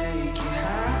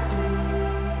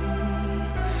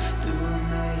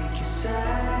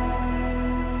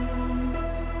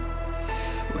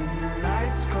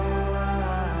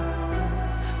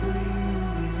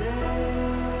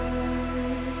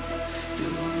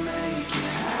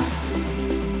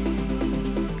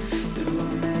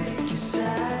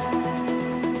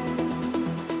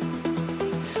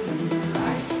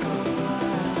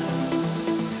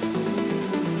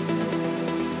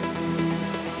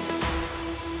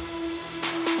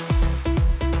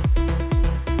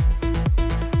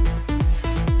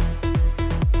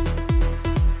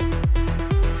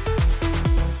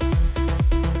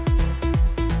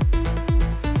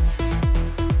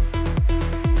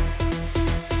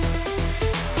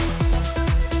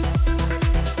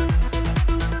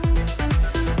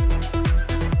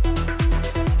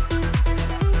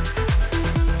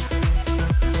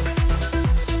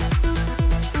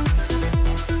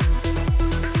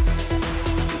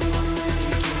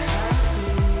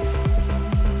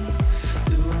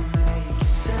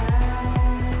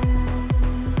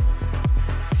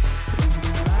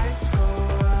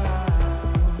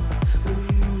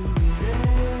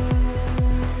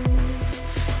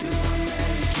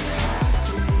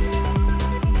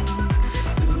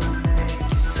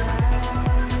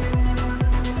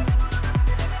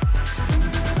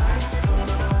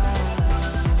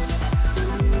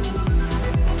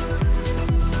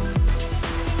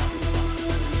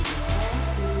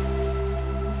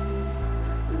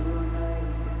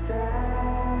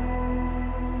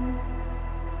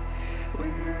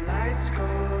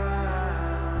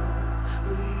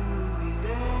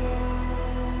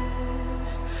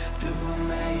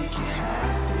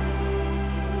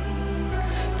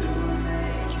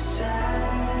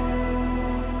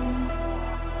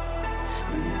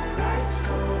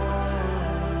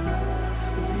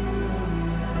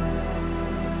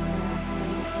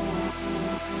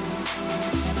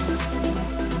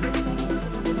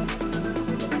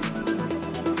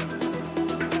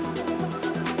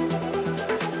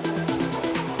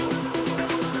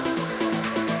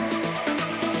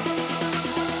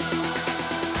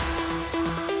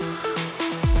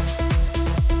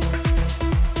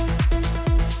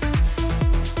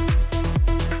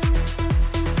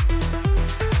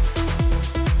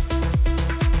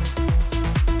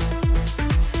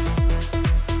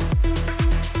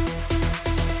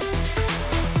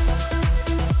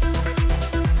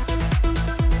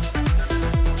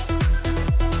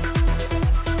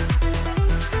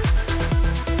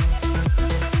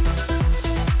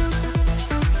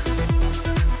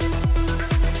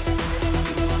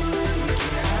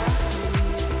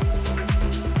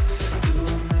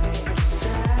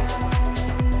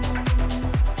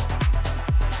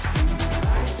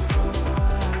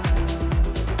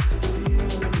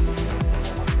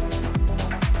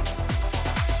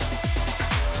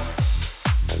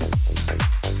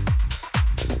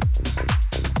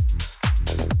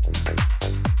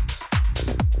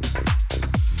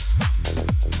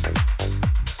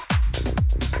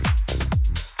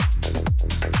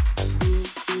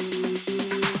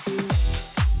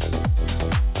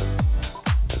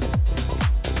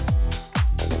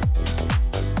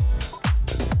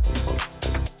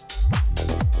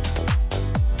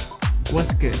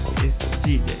 good? It's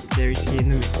DJ Jerry T in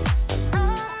the mix.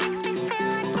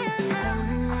 Come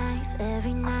alive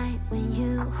every night when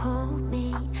you hold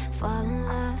me. Fall in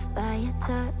love by your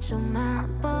touch on my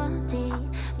body.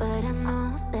 But I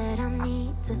know that I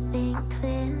need to think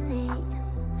clearly.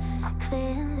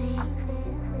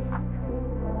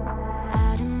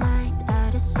 Out of mind,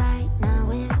 out of sight, now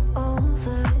we're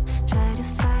over. Try to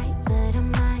fight, but I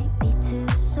might be too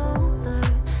sober.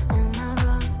 Am I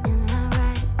wrong? Am I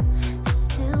right? There's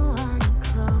still one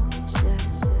closure.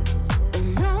 But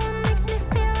no one makes me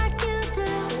feel like you do.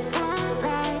 Won't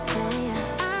lie, tell ya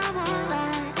I won't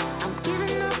lie. I'm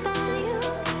giving up on you.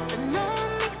 But no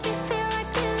one makes me feel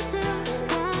like you do.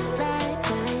 Won't lie,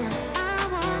 tell ya I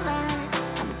won't lie.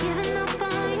 I'm giving up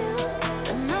on you.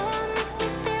 But no one makes me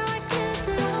feel like you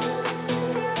do.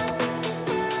 Feel like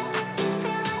you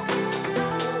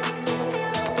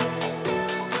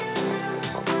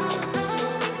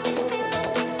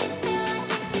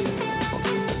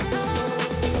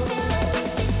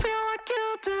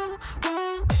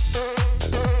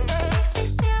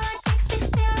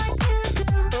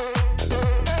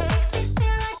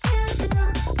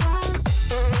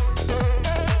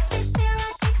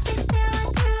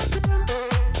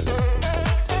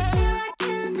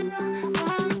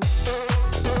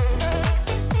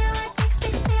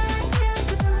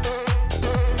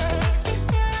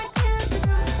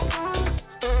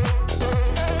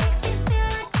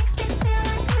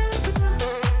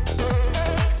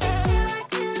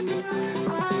do.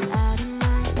 Out of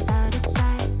mind, out of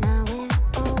sight, now we're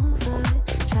over.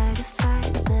 Try to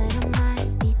fight, but I might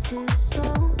be too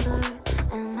sober.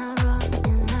 Am I wrong?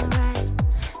 Am I right?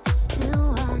 There's still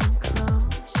one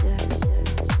closure.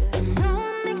 But no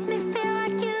one makes me feel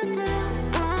like you do.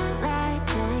 Won't lie,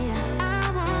 tell ya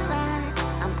I won't lie.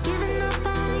 I'm giving up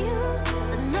on you.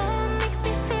 But no one makes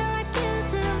me feel like you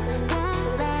do. Won't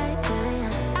lie, tell ya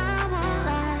I won't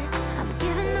lie. I'm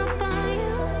giving up on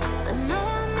you. But no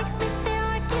one makes me feel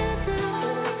like you do.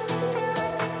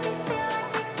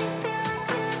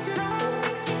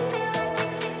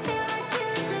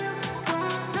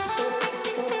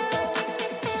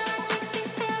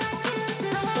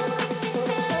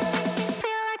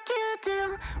 Feel like you do.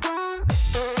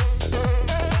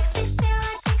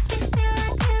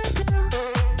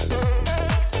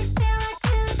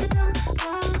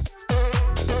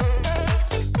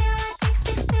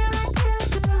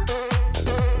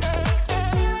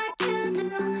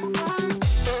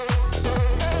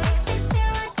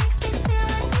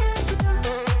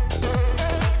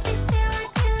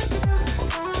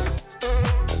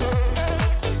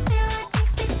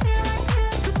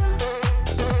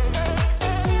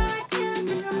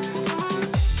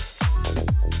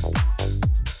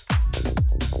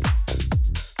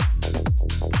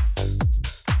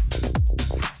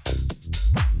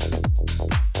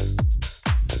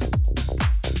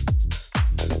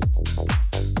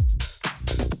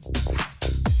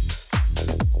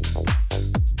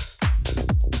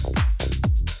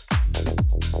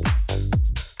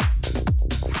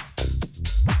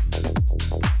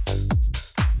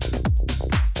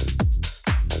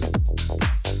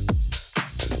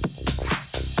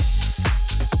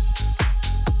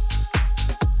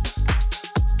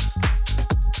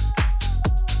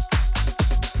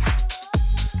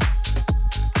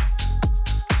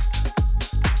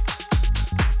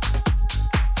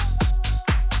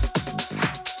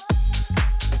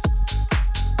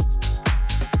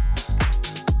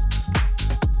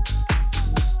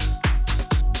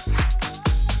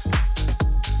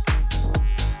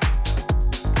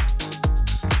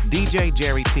 DJ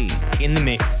Jerry T in the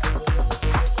mix.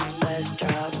 Let's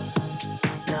drop.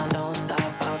 Now don't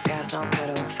stop. All gas, no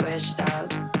pedal. Switched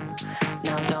up.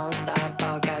 Now don't stop.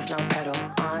 All gas, no pedal.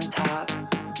 On top.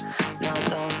 Now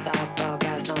don't stop. All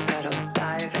gas, no pedal.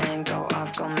 Dive in, go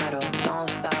off, go metal. Don't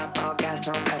stop. All gas,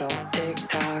 no pedal. Tick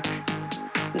tock.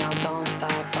 Now don't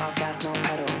stop. All gas, no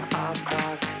pedal. Off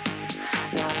clock.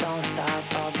 Now don't stop.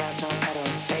 All gas, no pedal.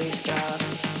 Bass drop.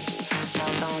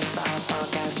 Now don't stop. All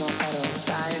gas, no pedal.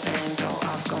 Dive in, go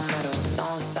off, go metal.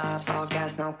 Don't stop. All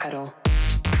gas, no pedal.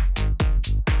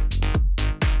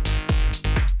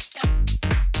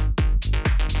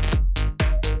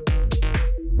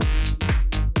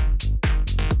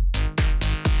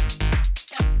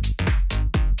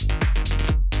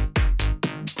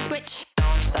 Switch.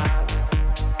 Don't stop.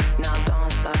 Now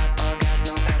don't stop. All gas,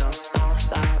 no pedal. Don't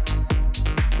stop.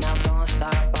 Now don't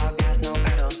stop. All gas, no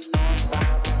pedal. Don't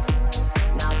stop.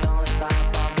 Now don't stop.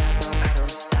 All gas, no pedal.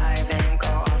 Dive in, go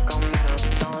off, go metal.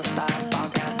 Don't stop. All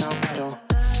gas, no pedal.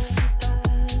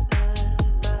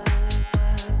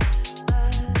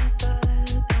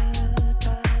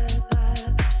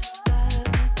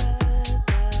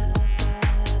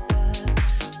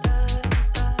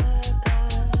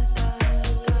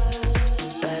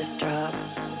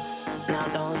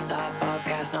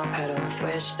 no pedal,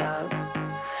 switched up.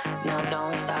 Now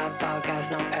don't stop, all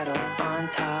gas, no pedal, on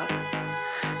top.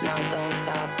 Now don't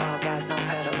stop, all gas, no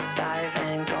pedal. Dive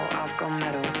in, go off, go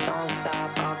metal. Don't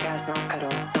stop, all gas, no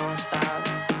pedal. Don't stop.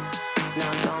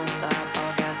 Now don't stop,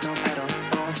 all gas, no pedal.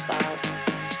 Don't stop.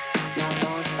 Now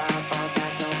don't stop, all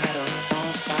gas, no pedal.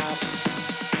 Don't stop.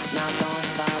 Now don't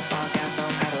stop, all gas, no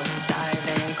pedal. Dive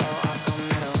in, go off, go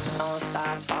metal. Don't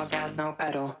stop, all gas, no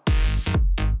pedal.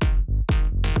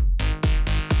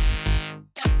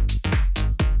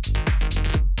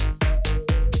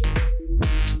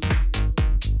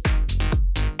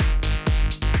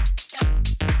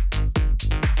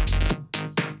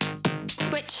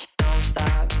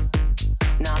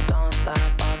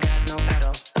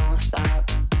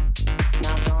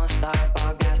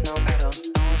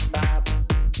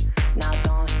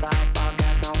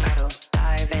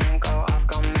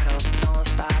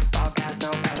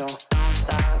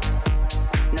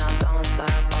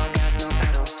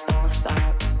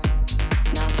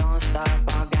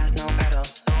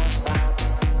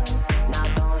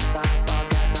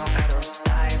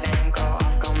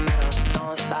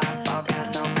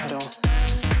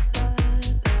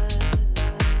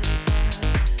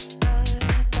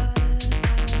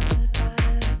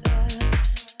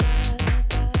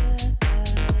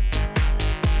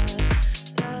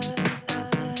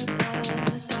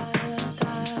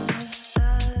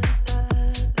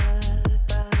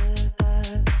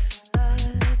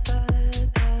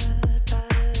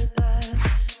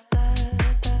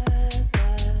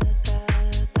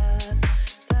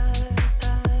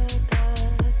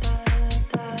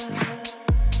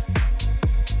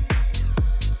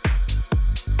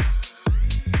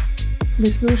 Вы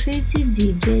слушаете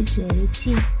DJ Jerry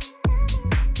T.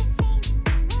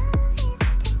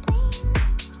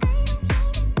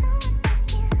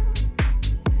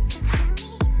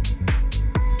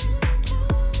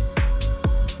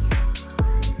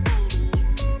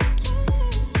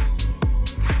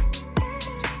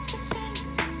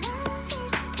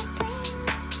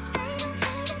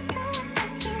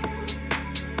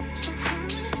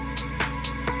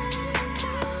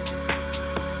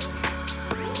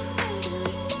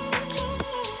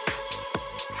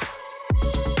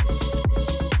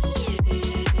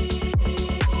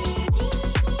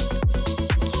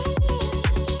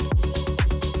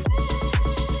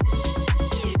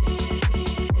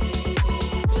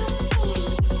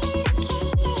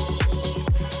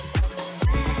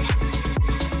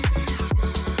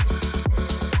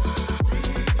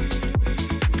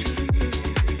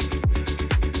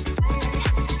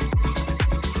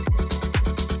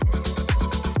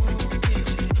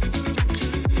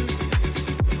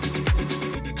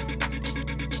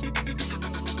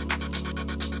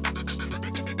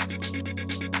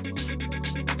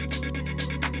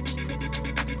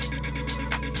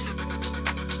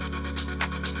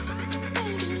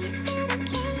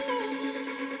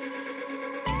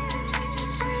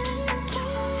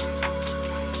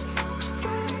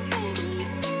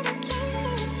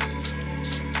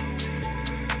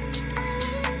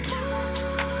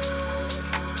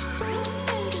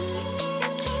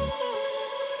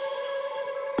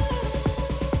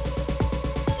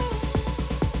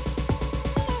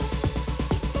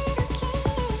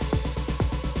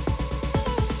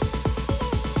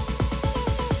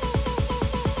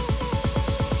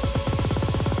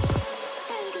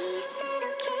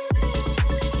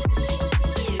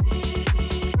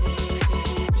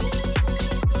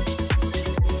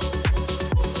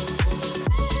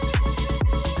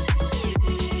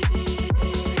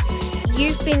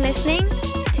 You've been listening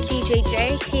to DJ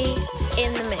Jerry T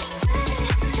in the mix.